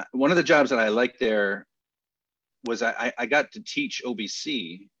 And one of the jobs that I liked there was I got to teach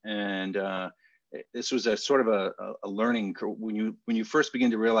OBC. And this was a sort of a learning curve when you first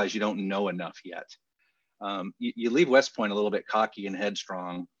begin to realize you don't know enough yet. You leave West Point a little bit cocky and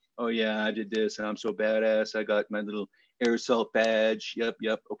headstrong. Oh yeah, I did this and I'm so badass. I got my little air assault badge. Yep,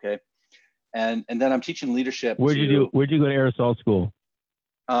 okay. And then I'm teaching leadership. Where'd you go to air assault school?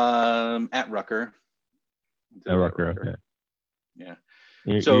 At Rucker. At Rucker, okay. Yeah.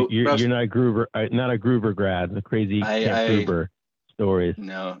 You're not a Gruber grad. The crazy Gruber stories.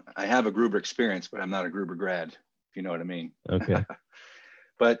 No, I have a Gruber experience, but I'm not a Gruber grad. If you know what I mean. Okay.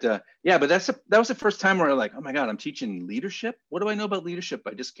 But that was the first time where I'm like, oh my God, I'm teaching leadership. What do I know about leadership?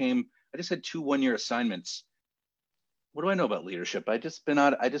 I just had 2 1-year assignments. What do I know about leadership? I just been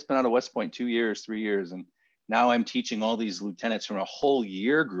out of West Point 2 years, 3 years, and now I'm teaching all these lieutenants from a whole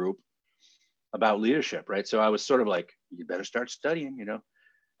year group about leadership, right? So I was sort of like, you better start studying,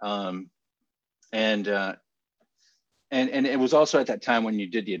 and it was also at that time when you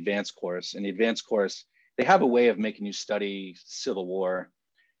did the advanced course. And the advanced course, they have a way of making you study Civil War,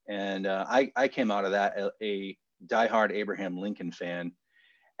 and I came out of that a diehard Abraham Lincoln fan.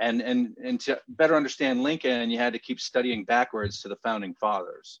 And to better understand Lincoln, you had to keep studying backwards to the founding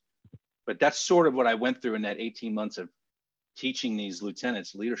fathers. But that's sort of what I went through in that 18 months of teaching these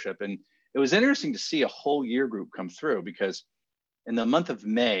lieutenants leadership. And it was interesting to see a whole year group come through, because in the month of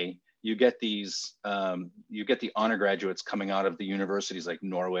May, you get the honor graduates coming out of the universities like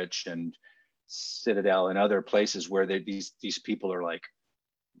Norwich and Citadel and other places where these people are like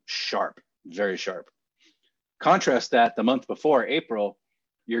sharp, very sharp. Contrast that the month before, April,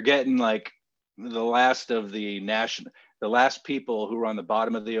 you're getting like the last people who were on the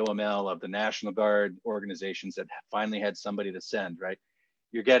bottom of the OML of the National Guard organizations that finally had somebody to send, right?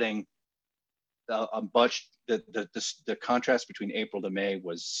 You're getting a bunch, the contrast between April to May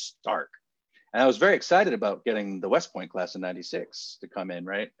was stark. And I was very excited about getting the West Point class of 96 to come in,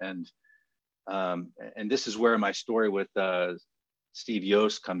 right? And this is where my story with Steve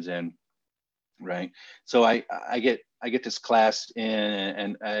Yost comes in, right? So I get this class in,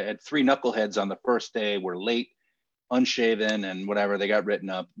 and I had 3 knuckleheads on the first day, were late, unshaven, and whatever, they got written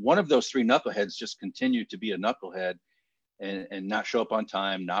up. One of those 3 knuckleheads just continued to be a knucklehead and not show up on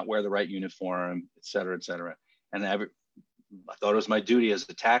time, not wear the right uniform, et cetera, et cetera. And I thought it was my duty as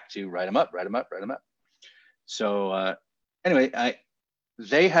a TAC to write them up. So anyway,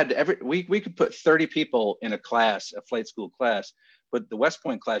 we could put 30 people in a class, a flight school class, but the West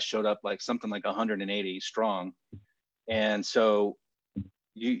Point class showed up like something like 180 strong. And so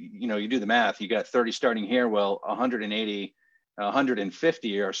you do the math, you got 30 starting here. Well, 180,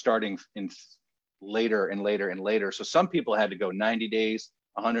 150 are starting in later and later and later. So some people had to go 90 days,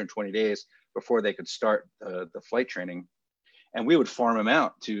 120 days before they could start the flight training. And we would farm them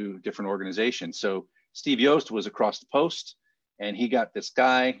out to different organizations. So Steve Yost was across the post, and he got this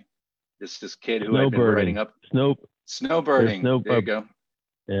guy, this kid who had been writing up snowbirding. There you go.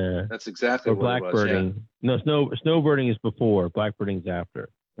 Yeah, that's exactly what it was. Blackbirding. Yeah. No, snowbirding is before, blackbirding's after,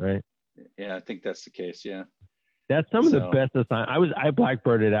 right? Yeah, I think that's the case. Yeah, that's some of the best assignments. I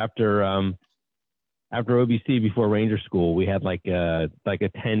blackbirded after after OBC before Ranger School, we had like a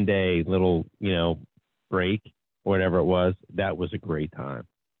 10-day little, break or whatever it was. That was a great time.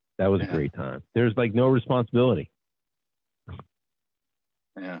 That was a great time. There's like no responsibility.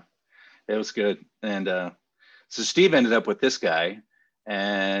 Yeah, it was good. And so Steve ended up with this guy,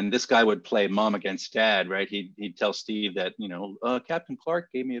 and this guy would play mom against dad, right? He'd tell Steve that, Captain Clark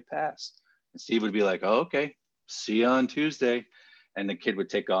gave me a pass. And Steve would be like, oh, okay, see you on Tuesday. And the kid would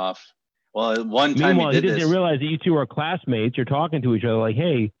take off. Well, one time Meanwhile, he didn't realize that you two are classmates. You're talking to each other like,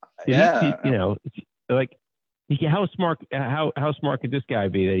 hey, like, how smart could this guy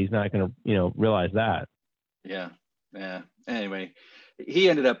be that he's not going to, realize that? Yeah. Anyway, he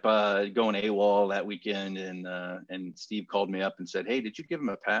ended up going AWOL that weekend, and Steve called me up and said, hey, did you give him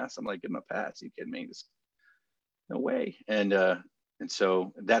a pass? I'm like, give him a pass? Are you kidding me? No way. And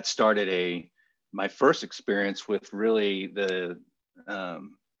so that started my first experience with really the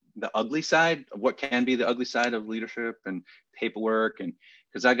ugly side of what can be the ugly side of leadership and paperwork, and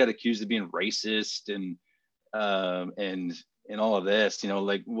because I got accused of being racist and all of this,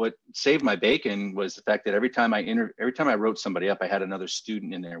 like what saved my bacon was the fact that every time I wrote somebody up, I had another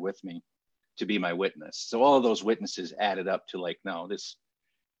student in there with me to be my witness. So all of those witnesses added up to like, no, this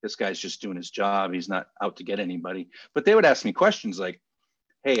guy's just doing his job. He's not out to get anybody. But they would ask me questions like,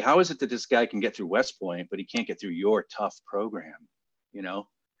 hey, how is it that this guy can get through West Point, but he can't get through your tough program?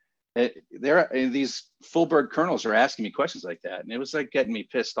 These Fulberg colonels are asking me questions like that. And it was like getting me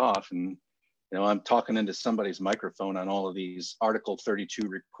pissed off. And, I'm talking into somebody's microphone on all of these Article 32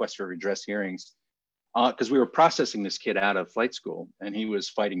 requests for redress hearings because we were processing this kid out of flight school and he was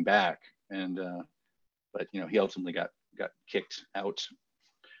fighting back. And, but, he ultimately got kicked out.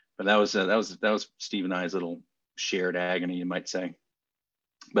 But that was Steve and I's little shared agony, you might say.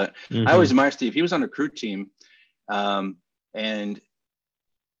 But I always admire Steve. He was on the crew team. And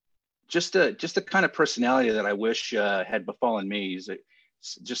just the kind of personality that I wish had befallen me. He's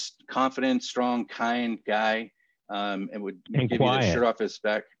just confident, strong, kind guy, and would give you the shirt off his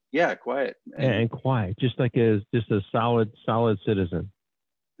back. Yeah, quiet. And quiet, just a solid citizen.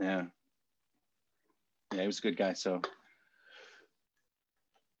 Yeah, he was a good guy. So,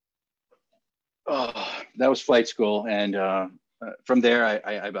 that was flight school, and from there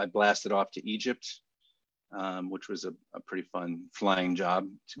I blasted off to Egypt. Which was a pretty fun flying job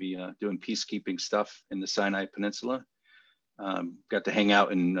to be doing peacekeeping stuff in the Sinai Peninsula. Got to hang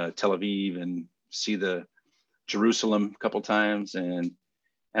out in Tel Aviv and see the Jerusalem a couple times. And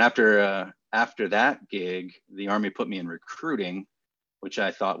after that gig, the Army put me in recruiting, which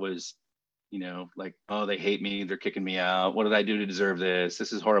I thought was, like, oh, they hate me. They're kicking me out. What did I do to deserve this?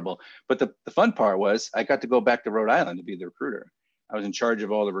 This is horrible. But the fun part was I got to go back to Rhode Island to be the recruiter. I was in charge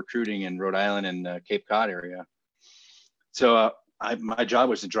of all the recruiting in Rhode Island and Cape Cod area. So my job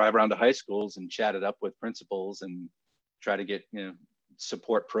was to drive around to high schools and chat it up with principals and try to get,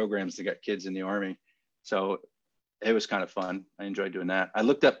 support programs to get kids in the Army. So it was kind of fun. I enjoyed doing that. I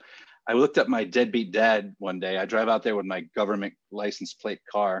looked up my deadbeat dad one day. I drive out there with my government license plate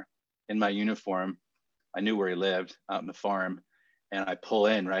car in my uniform. I knew where he lived out in the farm, and I pull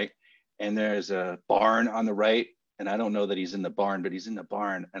in, right? And there's a barn on the right. And I don't know that he's in the barn, but he's in the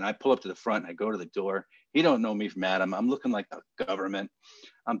barn. And I pull up to the front and I go to the door. He don't know me from Adam. I'm looking like the government.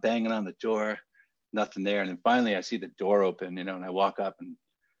 I'm banging on the door, nothing there. And then finally I see the door open, and I walk up and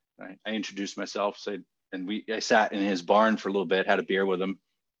I introduced myself. I sat in his barn for a little bit, had a beer with him.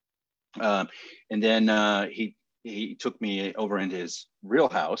 And then he took me over into his real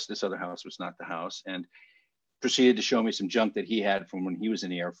house. This other house was not the house, and proceeded to show me some junk that he had from when he was in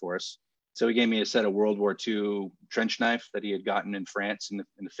the Air Force. So he gave me a set of World War II trench knife that he had gotten in France in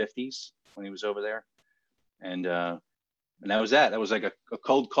the 50s when he was over there. And that was that. That was like a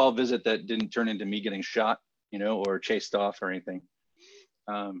cold call visit that didn't turn into me getting shot, or chased off or anything.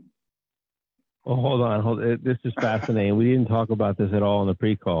 Well, hold on. This is fascinating. We didn't talk about this at all in the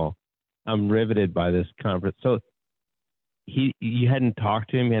pre-call. I'm riveted by this conference. So you hadn't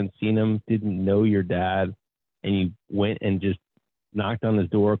talked to him, you hadn't seen him, didn't know your dad, and you went and just knocked on his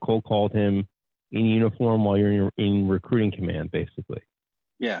door, cold called him in uniform while you're in recruiting command, basically.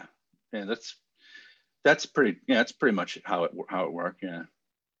 Yeah, that's pretty much how it worked. Yeah,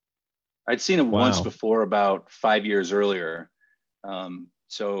 I'd seen him once before, about 5 years earlier.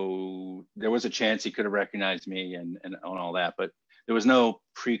 So there was a chance he could have recognized me and on all that, but there was no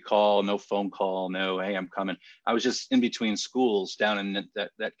pre-call, no phone call, no, hey, I'm coming. I was just in between schools down in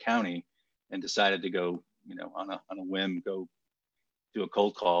that county, and decided to go, on a whim, go do a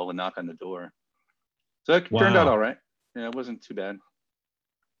cold call and knock on the door. So it turned out all right. Yeah, it wasn't too bad.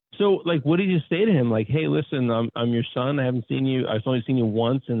 So, like, what did you say to him? Like, hey, listen, I'm your son. I haven't seen you. I've only seen you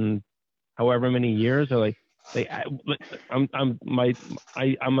once in however many years, or like I'm at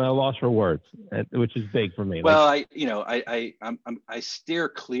a loss for words, which is big for me. Well, I steer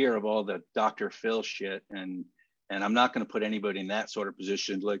clear of all the Dr. Phil shit, and I'm not going to put anybody in that sort of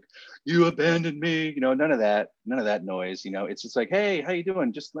position, like, you abandoned me, none of that noise. It's just like, hey, how you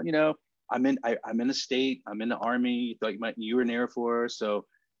doing? Just let you know, I'm in the state, I'm in the Army. Thought you were in the Air Force, so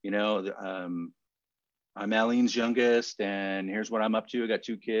I'm Alleen's youngest, and here's what I'm up to. I got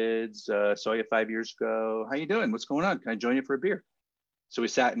 2 kids. Saw you 5 years ago. How you doing? What's going on? Can I join you for a beer? So we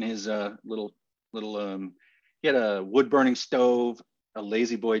sat in his little. He had a wood burning stove, a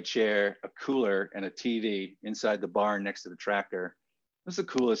lazy boy chair, a cooler, and a TV inside the barn next to the tractor. It was the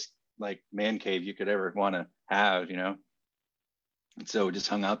coolest like man cave you could ever want to have, And so we just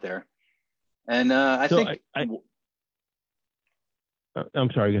hung out there. And I'm sorry.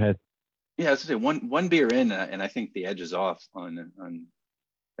 Go ahead. Yeah, I was gonna say one beer in, and I think the edge is off on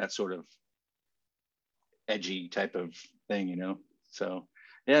that sort of edgy type of thing, So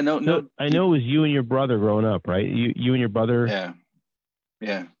yeah, no. I know it was you and your brother growing up, right? You and your brother.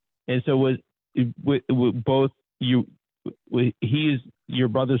 Yeah. And so was both you? He is your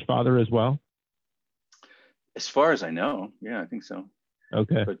brother's father as well? As far as I know, yeah, I think so.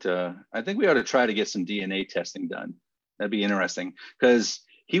 Okay. But I think we ought to try to get some DNA testing done. That'd be interesting, because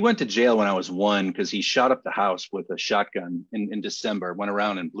he went to jail when I was 1 because he shot up the house with a shotgun in December, went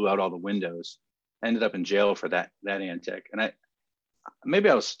around and blew out all the windows, ended up in jail for that antic. And maybe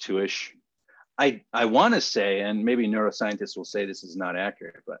I was 2-ish. I want to say, and maybe neuroscientists will say this is not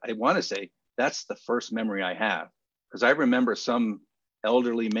accurate, but I want to say that's the first memory I have, because I remember some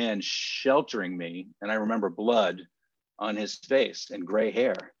elderly man sheltering me, and I remember blood on his face and gray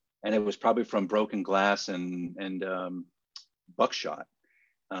hair, and it was probably from broken glass and buckshot.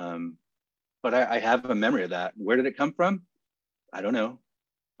 But I have a memory of that. Where did it come from? I don't know.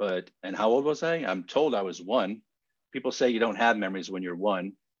 And how old was I? I'm told I was 1. People say you don't have memories when you're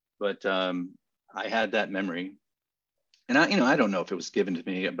 1, but I had that memory. And I don't know if it was given to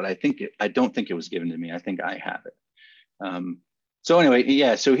me, but I don't think it was given to me. I think I have it. So anyway,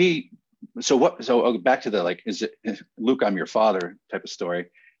 yeah. So back to the, like, is it Luke, I'm your father type of story.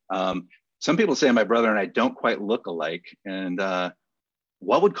 Some people say my brother and I don't quite look alike, and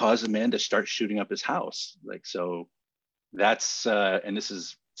what would cause a man to start shooting up his house? Like, so that's, and this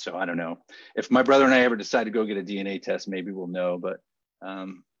is, so I don't know. If my brother and I ever decide to go get a DNA test, maybe we'll know, but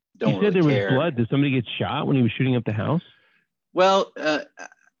don't really care. You said there was blood. Did somebody get shot when he was shooting up the house? Well,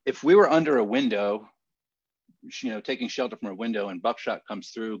 if we were under a window, taking shelter from a window, and buckshot comes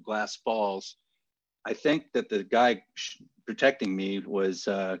through, glass falls, I think that the guy protecting me was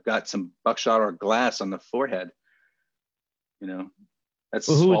got some buckshot or glass on the forehead. That's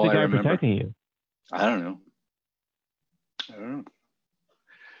who was all the guy I remember. protecting you? I don't know.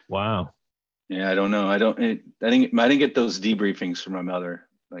 Wow. Yeah, I don't know. I didn't get those debriefings from my mother.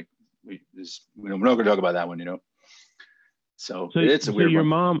 Like, we're not going to talk about that one, So it's a weird your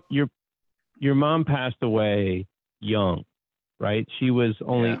one. Your mom passed away young, right? She was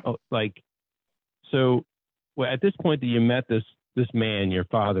only so. Well, at this point that you met this man, your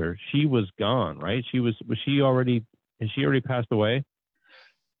father, she was gone, right? Has she already passed away?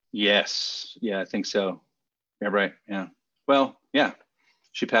 Yes. Yeah, I think so. Yeah, right. Yeah. Well, yeah.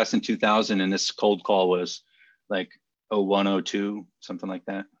 She passed in 2000, and this cold call was like 01, 02, something like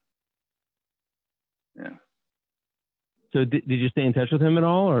that. Yeah. So did you stay in touch with him at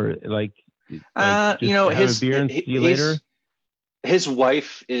all, or like have a beer and see you later? His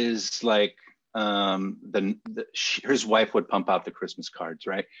wife is like, his wife would pump out the Christmas cards,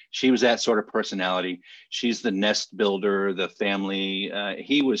 right? She was that sort of personality. She's the nest builder, the family.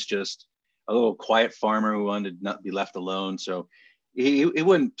 He was just a little quiet farmer who wanted to not be left alone. So he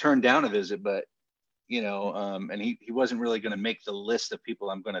wouldn't turn down a visit, but and he wasn't really going to make the list of people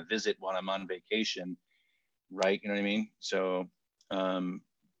I'm going to visit while I'm on vacation, right? You know what I mean? So,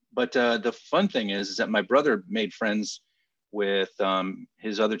 but the fun thing is that my brother made friends with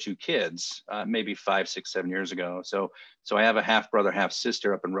his other 2 kids, maybe 5, 6, 7 years ago. So I have a half brother, half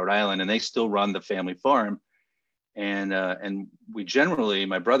sister up in Rhode Island, and they still run the family farm. And we generally,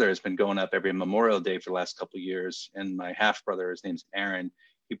 my brother has been going up every Memorial Day for the last couple of years, and my half brother, his name's Aaron,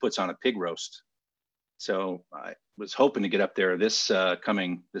 he puts on a pig roast. So I was hoping to get up there this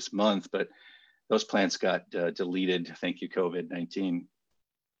month, but those plans got deleted. Thank you, COVID-19.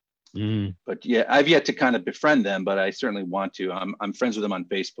 But yeah, I've yet to kind of befriend them, but I certainly want to. I'm friends with them on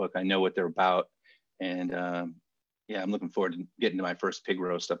Facebook. I know what they're about, and yeah, I'm looking forward to getting to my first pig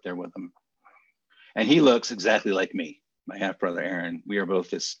roast up there with them. And he looks exactly like me, my half brother Aaron. We are both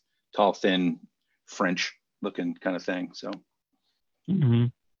this tall, thin, French-looking kind of thing. So,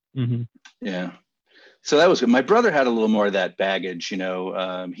 Mm-hmm. Yeah. So that was good. My brother had a little more of that baggage, he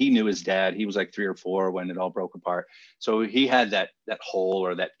knew his dad. He was like 3 or 4 when it all broke apart. So he had that hole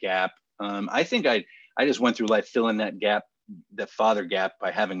or that gap. I think I just went through life filling that gap, that father gap, by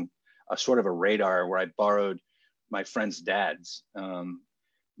having a sort of a radar where I borrowed my friend's dad's.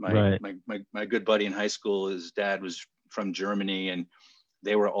 My good buddy in high school, his dad was from Germany, and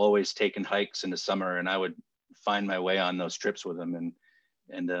they were always taking hikes in the summer, and I would find my way on those trips with him.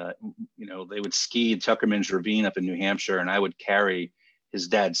 And they would ski Tuckerman's Ravine up in New Hampshire, and I would carry his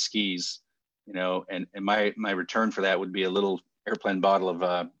dad's skis, and my return for that would be a little airplane bottle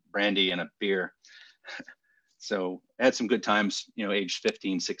of brandy and a beer. So I had some good times, age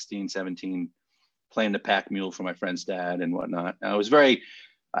 15, 16, 17, playing the pack mule for my friend's dad and whatnot.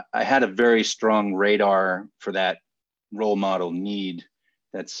 I had a very strong radar for that role model need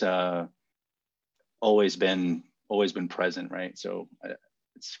that's always been present, right? So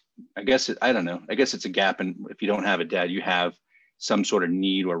I guess it's a gap, and if you don't have a dad, you have some sort of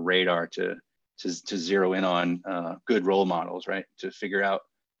need or radar to zero in on good role models, right? To figure out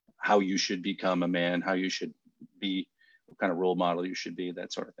how you should become a man, how you should be, what kind of role model you should be,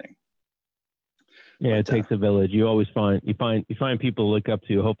 that sort of thing. Yeah, it takes a village. You always find people to look up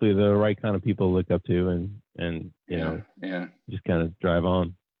to. Hopefully, they're the right kind of people to look up to, and just kind of drive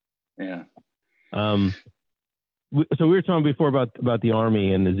on. Yeah. So we were talking before about the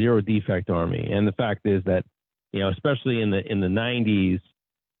Army and the zero defect Army, and the fact is that, especially in the 90s,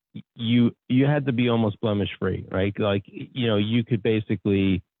 you had to be almost blemish free, right? Like, you could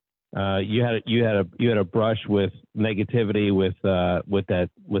basically you had a brush with negativity with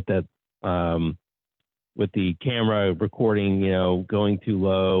the camera recording, going too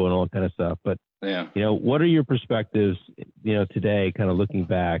low and all that kind of stuff. But yeah, what are your perspectives, today, kind of looking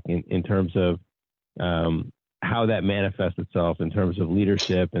back in terms of how that manifests itself in terms of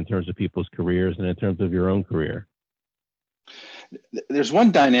leadership, in terms of people's careers, and in terms of your own career? There's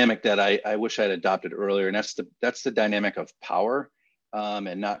one dynamic that I wish I'd adopted earlier, and that's the dynamic of power,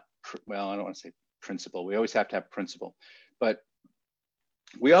 and not, I don't want to say principle. We always have to have principle, but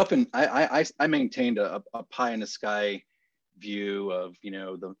we often, I maintained a pie in the sky view of,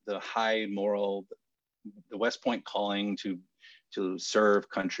 the high moral, the West Point calling to serve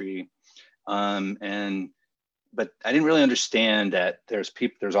country, but I didn't really understand that there's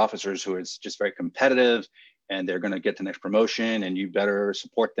officers who is just very competitive, and they're going to get the next promotion, and you better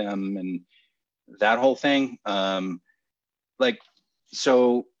support them, and that whole thing.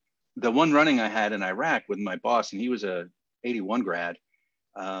 So the one running I had in Iraq with my boss, and he was a 81 grad.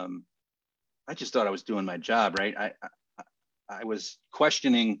 I just thought I was doing my job, right? I was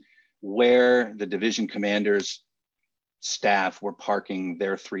questioning where the division commanders' staff were parking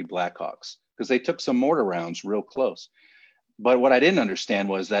their 3 Blackhawks, because they took some mortar rounds real close. But what I didn't understand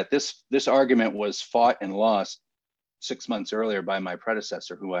was that this argument was fought and lost 6 months earlier by my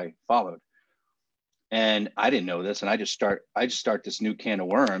predecessor, who I followed. And I didn't know this, and I just start this new can of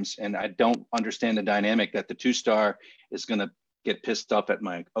worms, and I don't understand the dynamic that the 2-star is going to get pissed off at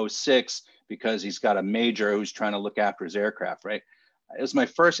my 06 because he's got a major who's trying to look after his aircraft, right? It was my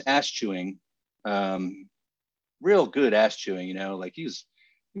first ass chewing, real good ass chewing, like he was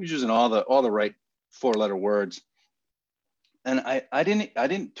using all the right 4-letter words. And I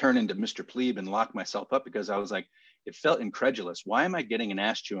didn't turn into Mr. Plebe and lock myself up, because I was like, it felt incredulous. Why am I getting an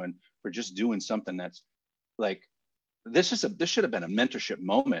ass chewing for just doing something that's like, this should have been a mentorship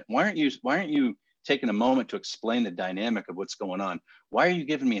moment. Why aren't you taking a moment to explain the dynamic of what's going on? Why are you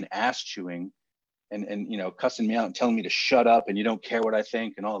giving me an ass chewing and cussing me out and telling me to shut up, and you don't care what I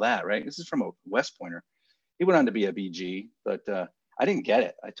think and all that, right? This is from a West Pointer. He went on to be a BG, but I didn't get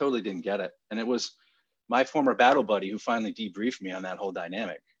it. I totally didn't get it. And it was my former battle buddy who finally debriefed me on that whole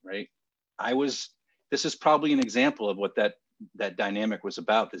dynamic, right? This is probably an example of what that dynamic was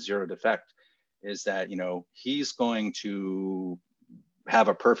about, the zero defect, is that, he's going to have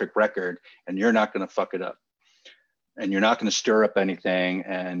a perfect record, and you're not going to fuck it up, and you're not going to stir up anything,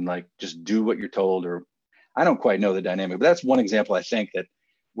 and like, just do what you're told. Or I don't quite know the dynamic, but that's one example, I think, that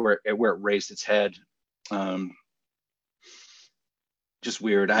where it raised its head. Just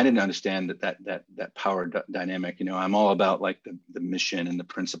weird. I didn't understand that power dynamic. I'm all about like the mission and the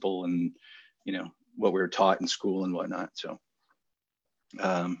principle, and what we were taught in school and whatnot. So,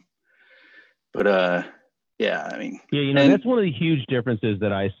 yeah, I mean, yeah, that's one of the huge differences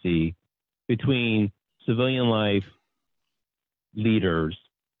that I see between civilian life leaders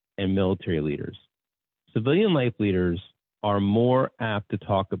and military leaders. Civilian life leaders are more apt to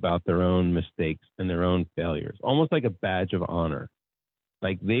talk about their own mistakes and their own failures, almost like a badge of honor.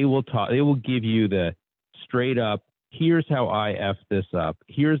 Like, they will give you the straight up, here's how I effed this up.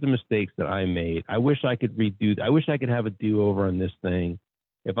 Here's the mistakes that I made. I wish I could I wish I could have a do-over on this thing.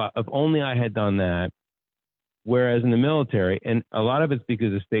 If only I had done that. Whereas in the military, and a lot of it's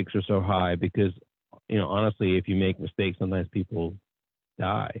because the stakes are so high, because, honestly, if you make mistakes, sometimes people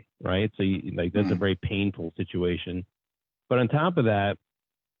die, right? So that's a very painful situation. But on top of that,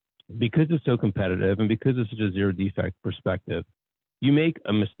 because it's so competitive and because it's such a zero defect perspective, you make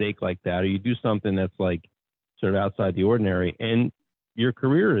a mistake like that, or you do something that's like sort of outside the ordinary, and your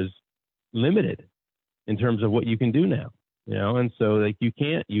career is limited in terms of what you can do now, and so like you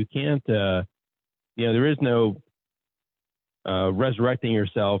can't there is no resurrecting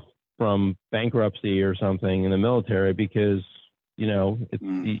yourself from bankruptcy or something in the military, because you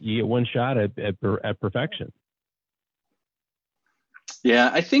get one shot at perfection.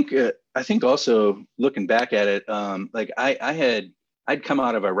 Yeah, I think also looking back at it, like I'd come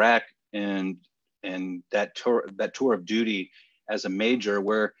out of Iraq and that tour of duty as a major,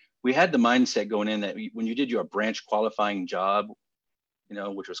 where we had the mindset going in that when you did your branch qualifying job,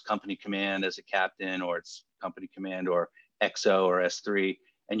 which was company command as a captain, or it's company command or XO or S3,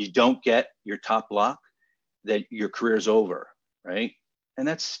 and you don't get your top block, that your career's over, right? And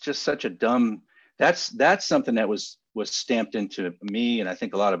that's just such a dumb. That's something that was stamped into me, and I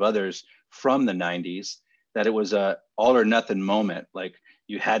think a lot of others from the 90s, that it was a all or nothing moment. Like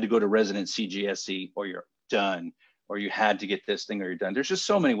you had to go to resident CGSE or you're done, or you had to get this thing or you're done. There's just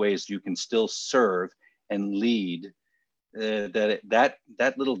so many ways you can still serve and lead.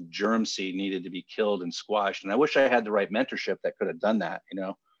 That little germ seed needed to be killed and squashed. And I wish I had the right mentorship that could have done that.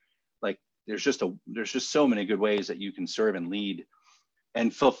 Like there's just so many good ways that you can serve and lead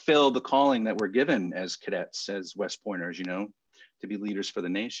and fulfill the calling that we're given as cadets, as West Pointers, to be leaders for the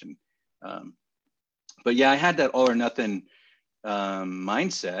nation. But yeah, I had that all or nothing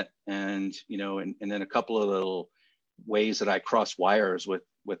mindset, and and then a couple of little ways that I crossed wires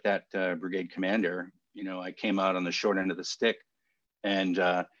with that brigade commander. I came out on the short end of the stick and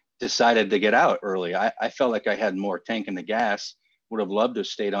decided to get out early. I felt like I had more tank in the gas. Would have loved to have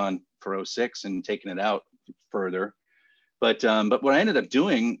stayed on for 06 and taken it out further. But what I ended up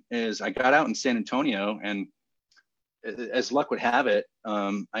doing is I got out in San Antonio, and as luck would have it,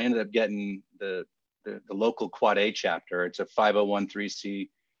 I ended up getting the local Quad A chapter. It's a 501(c)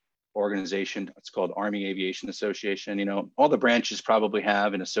 organization. It's called Army Aviation Association. All the branches probably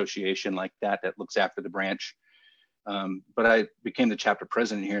have an association like that looks after the branch. But I became the chapter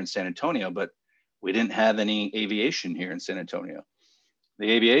president here in San Antonio, but we didn't have any aviation here in San Antonio. The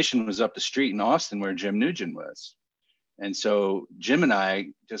aviation was up the street in Austin where Jim Nugent was. And so Jim and I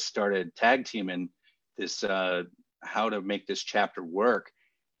just started tag teaming this, how to make this chapter work.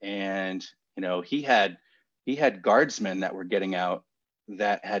 And, he had guardsmen that were getting out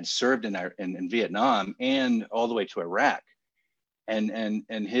that had served in Vietnam and all the way to Iraq. And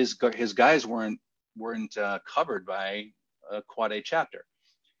his guys weren't covered by a Quad A chapter.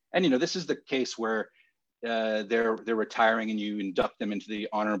 And, this is the case where they're retiring and you induct them into the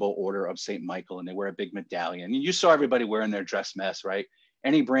Honorable Order of St. Michael, and they wear a big medallion. And you saw everybody wearing their dress mess, right?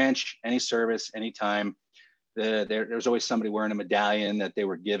 Any branch, any service, any time, there's always somebody wearing a medallion that they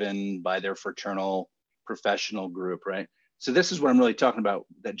were given by their fraternal professional group, right? So this is what I'm really talking about,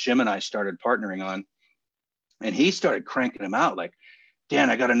 that Jim and I started partnering on. And he started cranking them out like, Dan,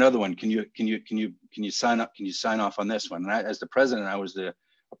 I got another one. Can you sign up? Can you sign off on this one? And as the president, I was the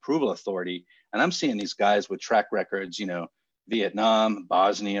approval authority. And I'm seeing these guys with track records, Vietnam,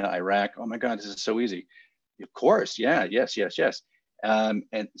 Bosnia, Iraq. Oh my God, this is so easy. Of course. Yeah. Yes. And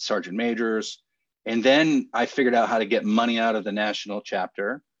sergeant majors. And then I figured out how to get money out of the national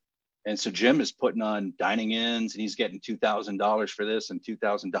chapter. And so Jim is putting on dining ins, and he's getting $2,000 for this and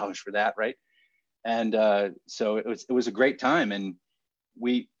 $2,000 for that. Right. And so it was a great time. And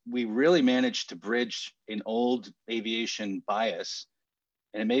we really managed to bridge an old aviation bias,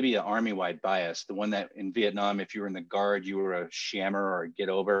 and it may be an Army-wide bias, the one that in Vietnam, if you were in the Guard, you were a shammer or a get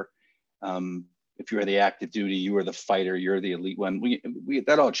over. If you were the active duty, you were the fighter, you're the elite one.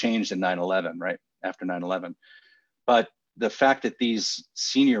 That all changed in 9/11, right? After 9/11. But the fact that these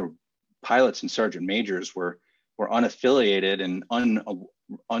senior pilots and sergeant majors were unaffiliated and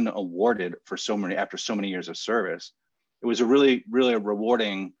unawarded after so many years of service, it was a really, really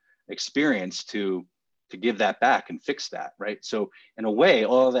rewarding experience to give that back and fix that, right? So in a way,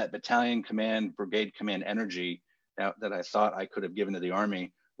 all of that battalion command, brigade command energy that I thought I could have given to the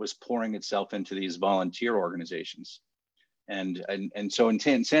Army was pouring itself into these volunteer organizations. And so in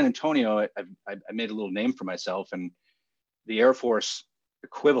San Antonio, I made a little name for myself, and the Air Force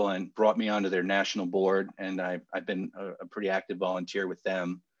equivalent brought me onto their national board, and I've been a pretty active volunteer with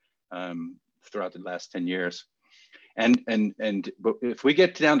them throughout the last 10 years. But if we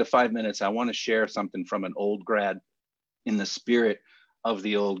get down to 5 minutes, I want to share something from an old grad in the spirit of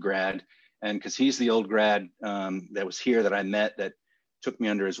the old grad. And because he's the old grad that was here that I met, that took me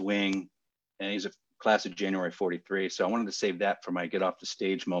under his wing, and he's a class of January 43. So I wanted to save that for my get off the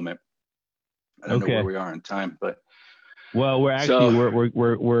stage moment. I don't know where we are in time, but we're actually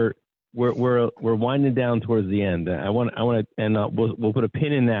we're winding down towards the end. I want to, and we'll put a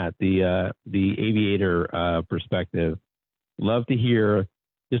pin in that, the aviator perspective. Love to hear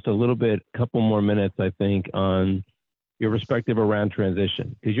just a little bit, couple more minutes, I think, on your perspective around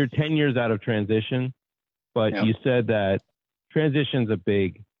transition, because you're 10 years out of transition, but you said that transition's a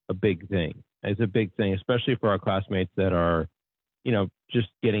big thing. It's a big thing, especially for our classmates that are, just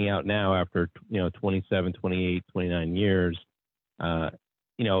getting out now after, 27, 28, 29 years.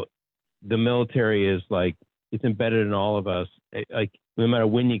 The military is like, it's embedded in all of us. Like, no matter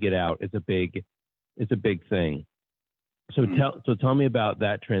when you get out, it's a big thing. So tell me about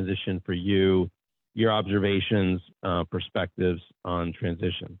that transition for you, your observations, perspectives on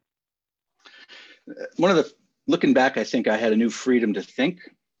transition. Looking back, I think I had a new freedom to think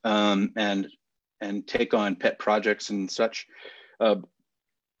and take on pet projects and such.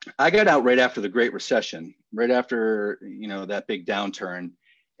 I got out right after the Great Recession, right after, that big downturn.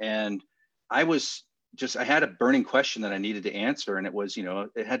 And I had a burning question that I needed to answer. And it was,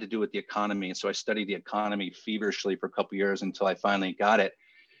 it had to do with the economy. And so I studied the economy feverishly for a couple of years until I finally got it.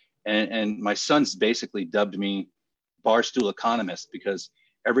 And my sons basically dubbed me Barstool Economist, because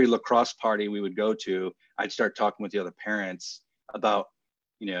every lacrosse party we would go to, I'd start talking with the other parents about,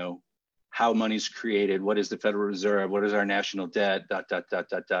 how money's created, what is the Federal Reserve, what is our national debt, ...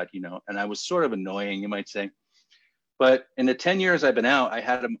 And I was sort of annoying, you might say. But in the 10 years I've been out,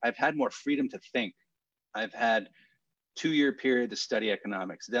 I've had more freedom to think. I've had 2-year period to study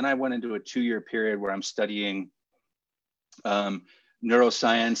economics. Then I went into a 2-year period where I'm studying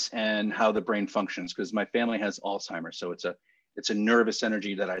neuroscience and how the brain functions, because my family has Alzheimer's. So it's a nervous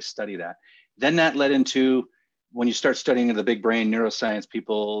energy that I study that. Then that led into, when you start studying the big brain neuroscience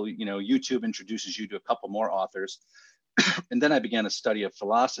people, YouTube introduces you to a couple more authors. And then I began a study of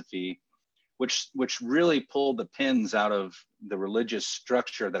philosophy, which really pulled the pins out of the religious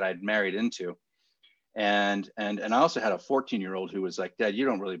structure that I'd married into. And I also had a 14-year-old who was like, Dad, you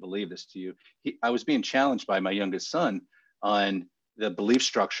don't really believe this, do you? I was being challenged by my youngest son on the belief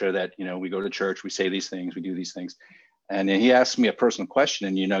structure that, we go to church, we say these things, we do these things. And then he asked me a personal question,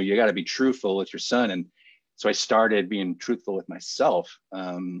 and, you got to be truthful with your son. And so I started being truthful with myself.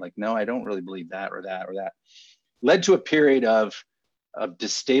 Like, no, I don't really believe that or that or that. Led to a period of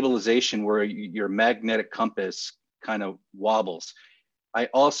destabilization where your magnetic compass kind of wobbles. I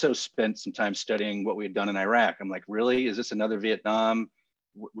also spent some time studying what we had done in Iraq. I'm like, really? Is this another Vietnam?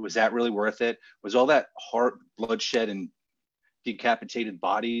 Was that really worth it? Was all that heart bloodshed and decapitated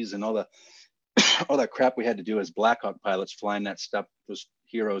bodies and all that crap we had to do as Black Hawk pilots, flying those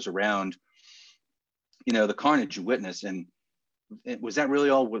heroes around, the carnage you witnessed? And was that really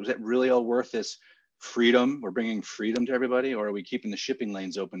all worth this freedom? We're bringing freedom to everybody, or are we keeping the shipping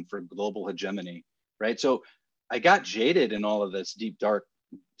lanes open for global hegemony? Right. So I got jaded in all of this deep, dark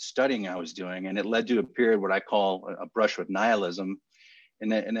studying I was doing, and it led to a period what I call a brush with nihilism,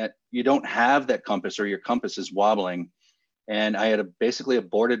 and that you don't have that compass, or your compass is wobbling. And I had basically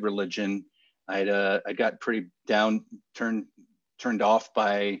aborted religion. I got pretty turned off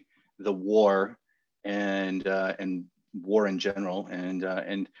by the war and war in general. And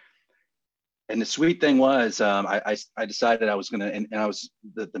the sweet thing was, I decided I was going to, and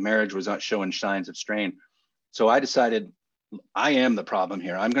the marriage was not showing signs of strain. So I decided I am the problem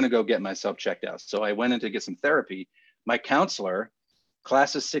here. I'm going to go get myself checked out. So I went in to get some therapy. My counselor,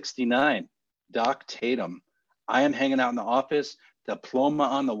 class of 69, Doc Tatum, I am hanging out in the office, diploma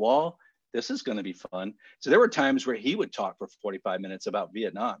on the wall. This is going to be fun. So there were times where he would talk for 45 minutes about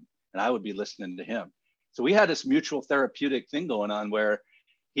Vietnam, and I would be listening to him. So we had this mutual therapeutic thing going on where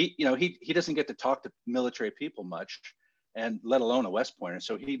he doesn't get to talk to military people much, and let alone a West Pointer.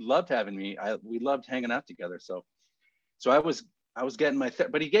 So he loved having me. We loved hanging out together. So I was getting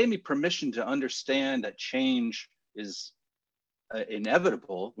but he gave me permission to understand that change is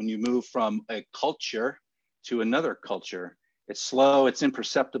inevitable when you move from a culture to another culture. It's slow, it's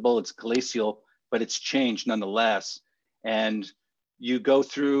imperceptible, it's glacial, but it's change nonetheless. And you go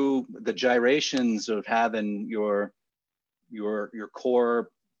through the gyrations of having your core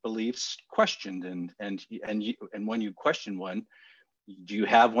beliefs questioned, and when you question one, do you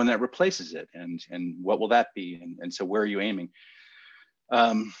have one that replaces it, and what will that be, and so where are you aiming?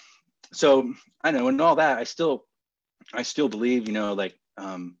 So I know, and all that, I still believe,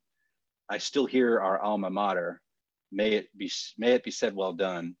 I still hear our alma mater, may it be said well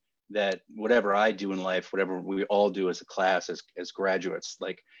done, that whatever I do in life, whatever we all do as a class, as graduates,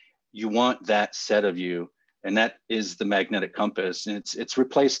 like you want that set of you, and that is the magnetic compass. And it's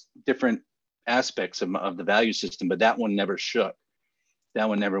replaced different aspects of the value system, but that one never shook. That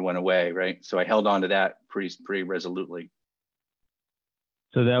one never went away, right? So I held on to that pretty resolutely.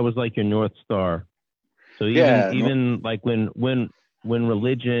 So that was like your North Star. So even like when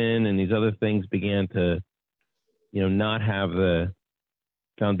religion and these other things began to, not have the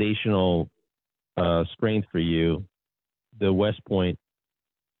foundational strength for you, the West Point,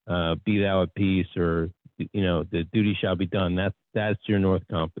 be thou at peace, or the duty shall be done. That's your North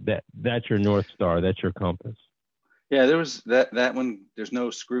compass. That's your North Star. That's your compass. Yeah, there was that one. There's no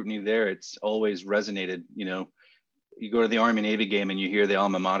scrutiny there. It's always resonated. You go to the Army Navy game and you hear the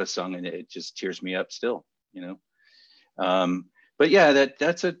Alma Mater song, and it just tears me up still. But yeah,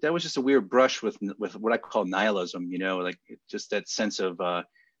 that was just a weird brush with what I call nihilism. Like just that sense of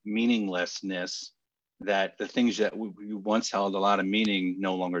meaninglessness, that the things that we once held a lot of meaning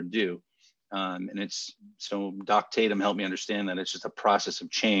no longer do. And it's so Doc Tatum helped me understand that it's just a process of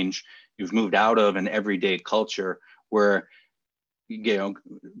change. You've moved out of an everyday culture where,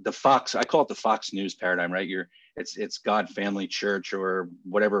 the Fox, I call it the Fox News paradigm, right? It's God, family, church, or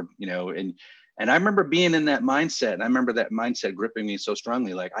whatever, and I remember being in that mindset, and I remember that mindset gripping me so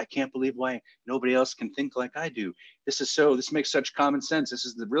strongly. Like, I can't believe why nobody else can think like I do. This makes such common sense. This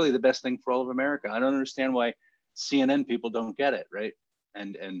is really the best thing for all of America. I don't understand why CNN people don't get it, right?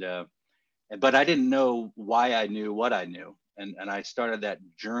 But I didn't know why I knew what I knew. And I started that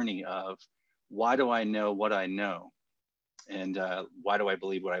journey of, why do I know what I know? And why do I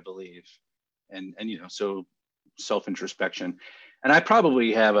believe what I believe? And so self-introspection. And I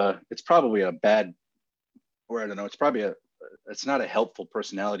probably it's probably a bad, or I don't know, it's not a helpful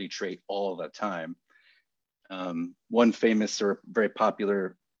personality trait all the time. One famous or very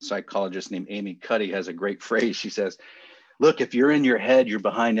popular psychologist named Amy Cuddy has a great phrase. She says, look, if you're in your head, you're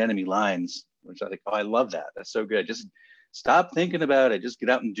behind enemy lines, which I think, I love that. That's so good. Just stop thinking about it. Just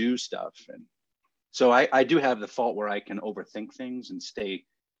get out and do stuff. And so I do have the fault where I can overthink things and stay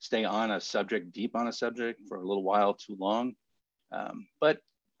on a subject, deep on a subject for a little while too long. But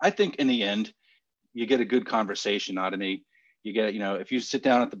I think in the end, you get a good conversation out of me. You get, if you sit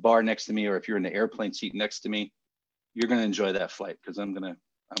down at the bar next to me, or if you're in the airplane seat next to me, you're going to enjoy that flight, because I'm going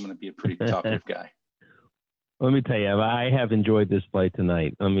to be a pretty talkative guy. Let me tell you, I have enjoyed this flight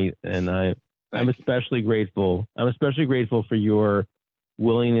tonight. I'm especially grateful. I'm especially grateful for your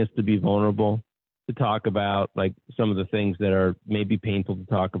willingness to be vulnerable, to talk about like some of the things that are maybe painful to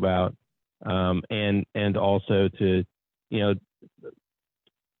talk about, and also to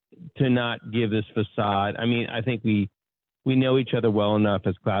not give this facade. I mean, I think we know each other well enough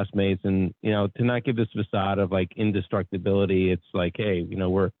as classmates, and to not give this facade of like indestructibility. It's like, hey,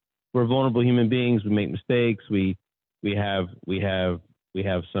 we're vulnerable human beings. We make mistakes. We have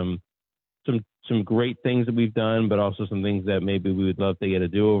some great things that we've done, but also some things that maybe we would love to get a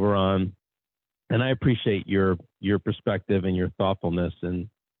do-over on. And I appreciate your perspective and your thoughtfulness and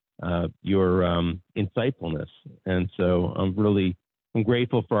your insightfulness. And so I'm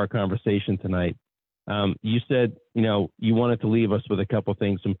grateful for our conversation tonight. You said, you wanted to leave us with a couple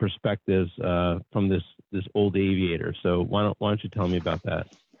things, some perspectives from this old aviator. So why don't you tell me about that?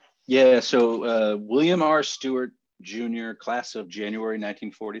 Yeah. So William R. Stewart Jr., class of January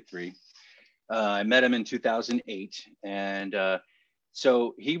 1943. I met him in 2008, and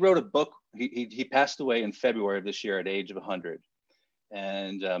so he wrote a book. He passed away in February of this year at the age of 100.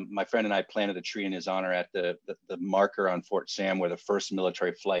 And my friend and I planted a tree in his honor at the marker on Fort Sam where the first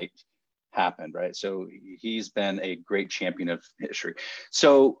military flight happened, right? So he's been a great champion of history.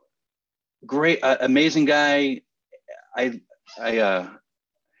 So great, amazing guy.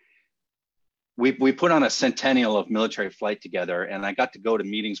 We put on a centennial of military flight together, and I got to go to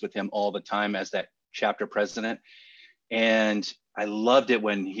meetings with him all the time as that chapter president. And I loved it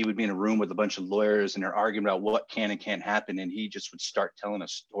when he would be in a room with a bunch of lawyers and they're arguing about what can and can't happen, and he just would start telling a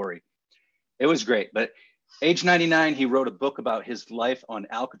story. It was great. But age 99, he wrote a book about his life on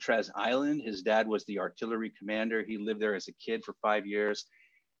Alcatraz Island. His dad was the artillery commander. He lived there as a kid for 5 years.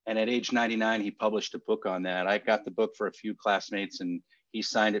 And at age 99, he published a book on that. I got the book for a few classmates, and he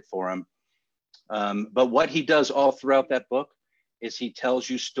signed it for him. But what he does all throughout that book is he tells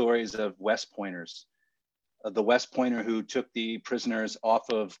you stories of West Pointers, the West Pointer who took the prisoners out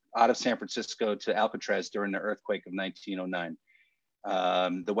of San Francisco to Alcatraz during the earthquake of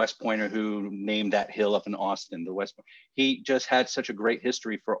 1909. The West Pointer who named that hill up in Austin. He just had such a great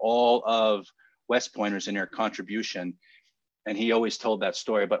history for all of West Pointers in their contribution, and he always told that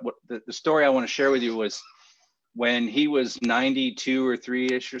story. But the story I want to share with you was when he was 92 or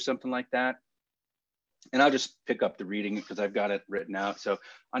 3-ish or something like that. And I'll just pick up the reading because I've got it written out. So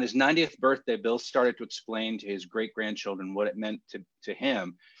on his 90th birthday, Bill started to explain to his great-grandchildren what it meant to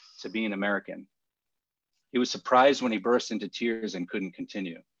him to be an American. He was surprised when he burst into tears and couldn't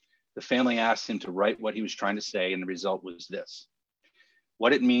continue. The family asked him to write what he was trying to say, and the result was this: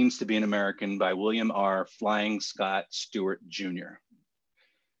 What It Means to Be an American by William R. Flying Scott Stewart, Jr.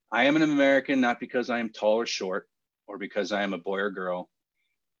 I am an American not because I am tall or short, or because I am a boy or girl,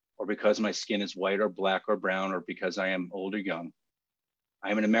 or because my skin is white or black or brown, or because I am old or young.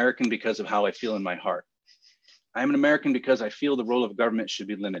 I am an American because of how I feel in my heart. I am an American because I feel the role of government should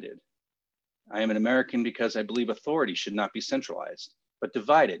be limited. I am an American because I believe authority should not be centralized, but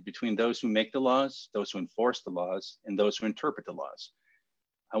divided between those who make the laws, those who enforce the laws, and those who interpret the laws.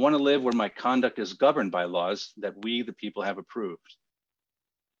 I want to live where my conduct is governed by laws that we, the people, have approved.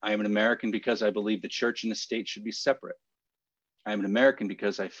 I am an American because I believe the church and the state should be separate. I am an American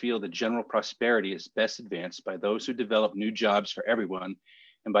because I feel that general prosperity is best advanced by those who develop new jobs for everyone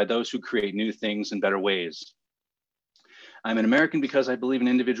and by those who create new things in better ways. I'm an American because I believe in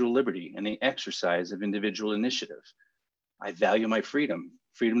individual liberty and the exercise of individual initiative. I value my freedom,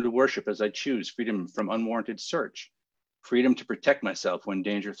 freedom to worship as I choose, freedom from unwarranted search, freedom to protect myself when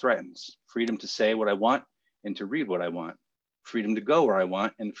danger threatens, freedom to say what I want and to read what I want, freedom to go where I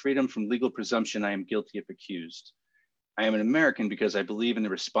want, and freedom from legal presumption I am guilty if accused. I am an American because I believe in the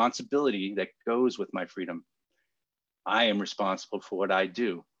responsibility that goes with my freedom. I am responsible for what I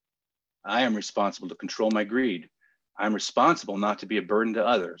do. I am responsible to control my greed. I'm responsible not to be a burden to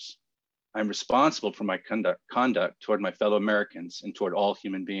others. I'm responsible for my conduct toward my fellow Americans and toward all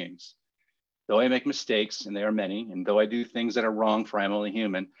human beings. Though I make mistakes, and they are many, and though I do things that are wrong, for I am only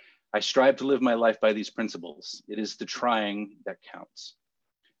human, I strive to live my life by these principles. It is the trying that counts.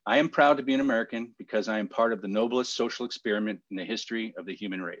 I am proud to be an American because I am part of the noblest social experiment in the history of the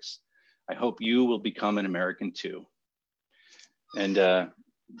human race. I hope you will become an American too. And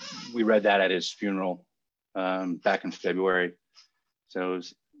we read that at his funeral back in February. So it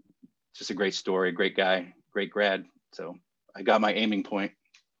was just a great story, great guy, great grad. So I got my aiming point.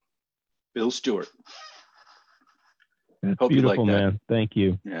 Bill Stewart. That's hope beautiful, you like that. man. Thank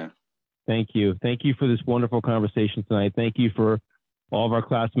you. Yeah. Thank you. Thank you for this wonderful conversation tonight. Thank you for all of our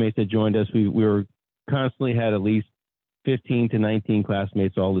classmates that joined us. We were constantly had at least 15 to 19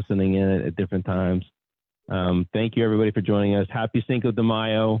 classmates all listening in at different times. Thank you, everybody, for joining us. Happy Cinco de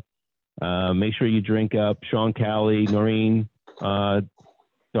Mayo. Make sure you drink up. Sean Calley, Noreen,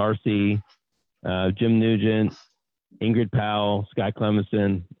 Darcy, Jim Nugent, Ingrid Powell, Scott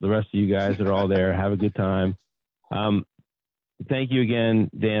Clemenson, the rest of you guys that are all there. Have a good time. Thank you again,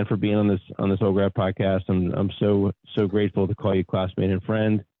 Dan, for being on this Old Grad podcast. I'm so grateful to call you classmate and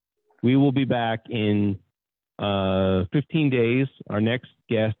friend. We will be back in 15 days. Our next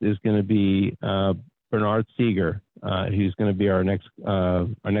guest is going to be Bernard Seeger, who's going to be our next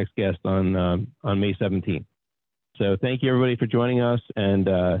guest on May 17th. So thank you, everybody, for joining us,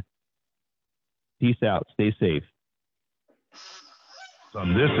 and peace out. Stay safe.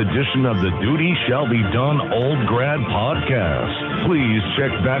 On this edition of the Duty Shall Be Done Old Grad Podcast. Please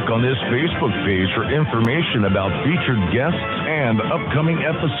check back on this Facebook page for information about featured guests and upcoming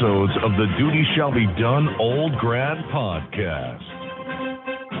episodes of the Duty Shall Be Done Old Grad Podcast.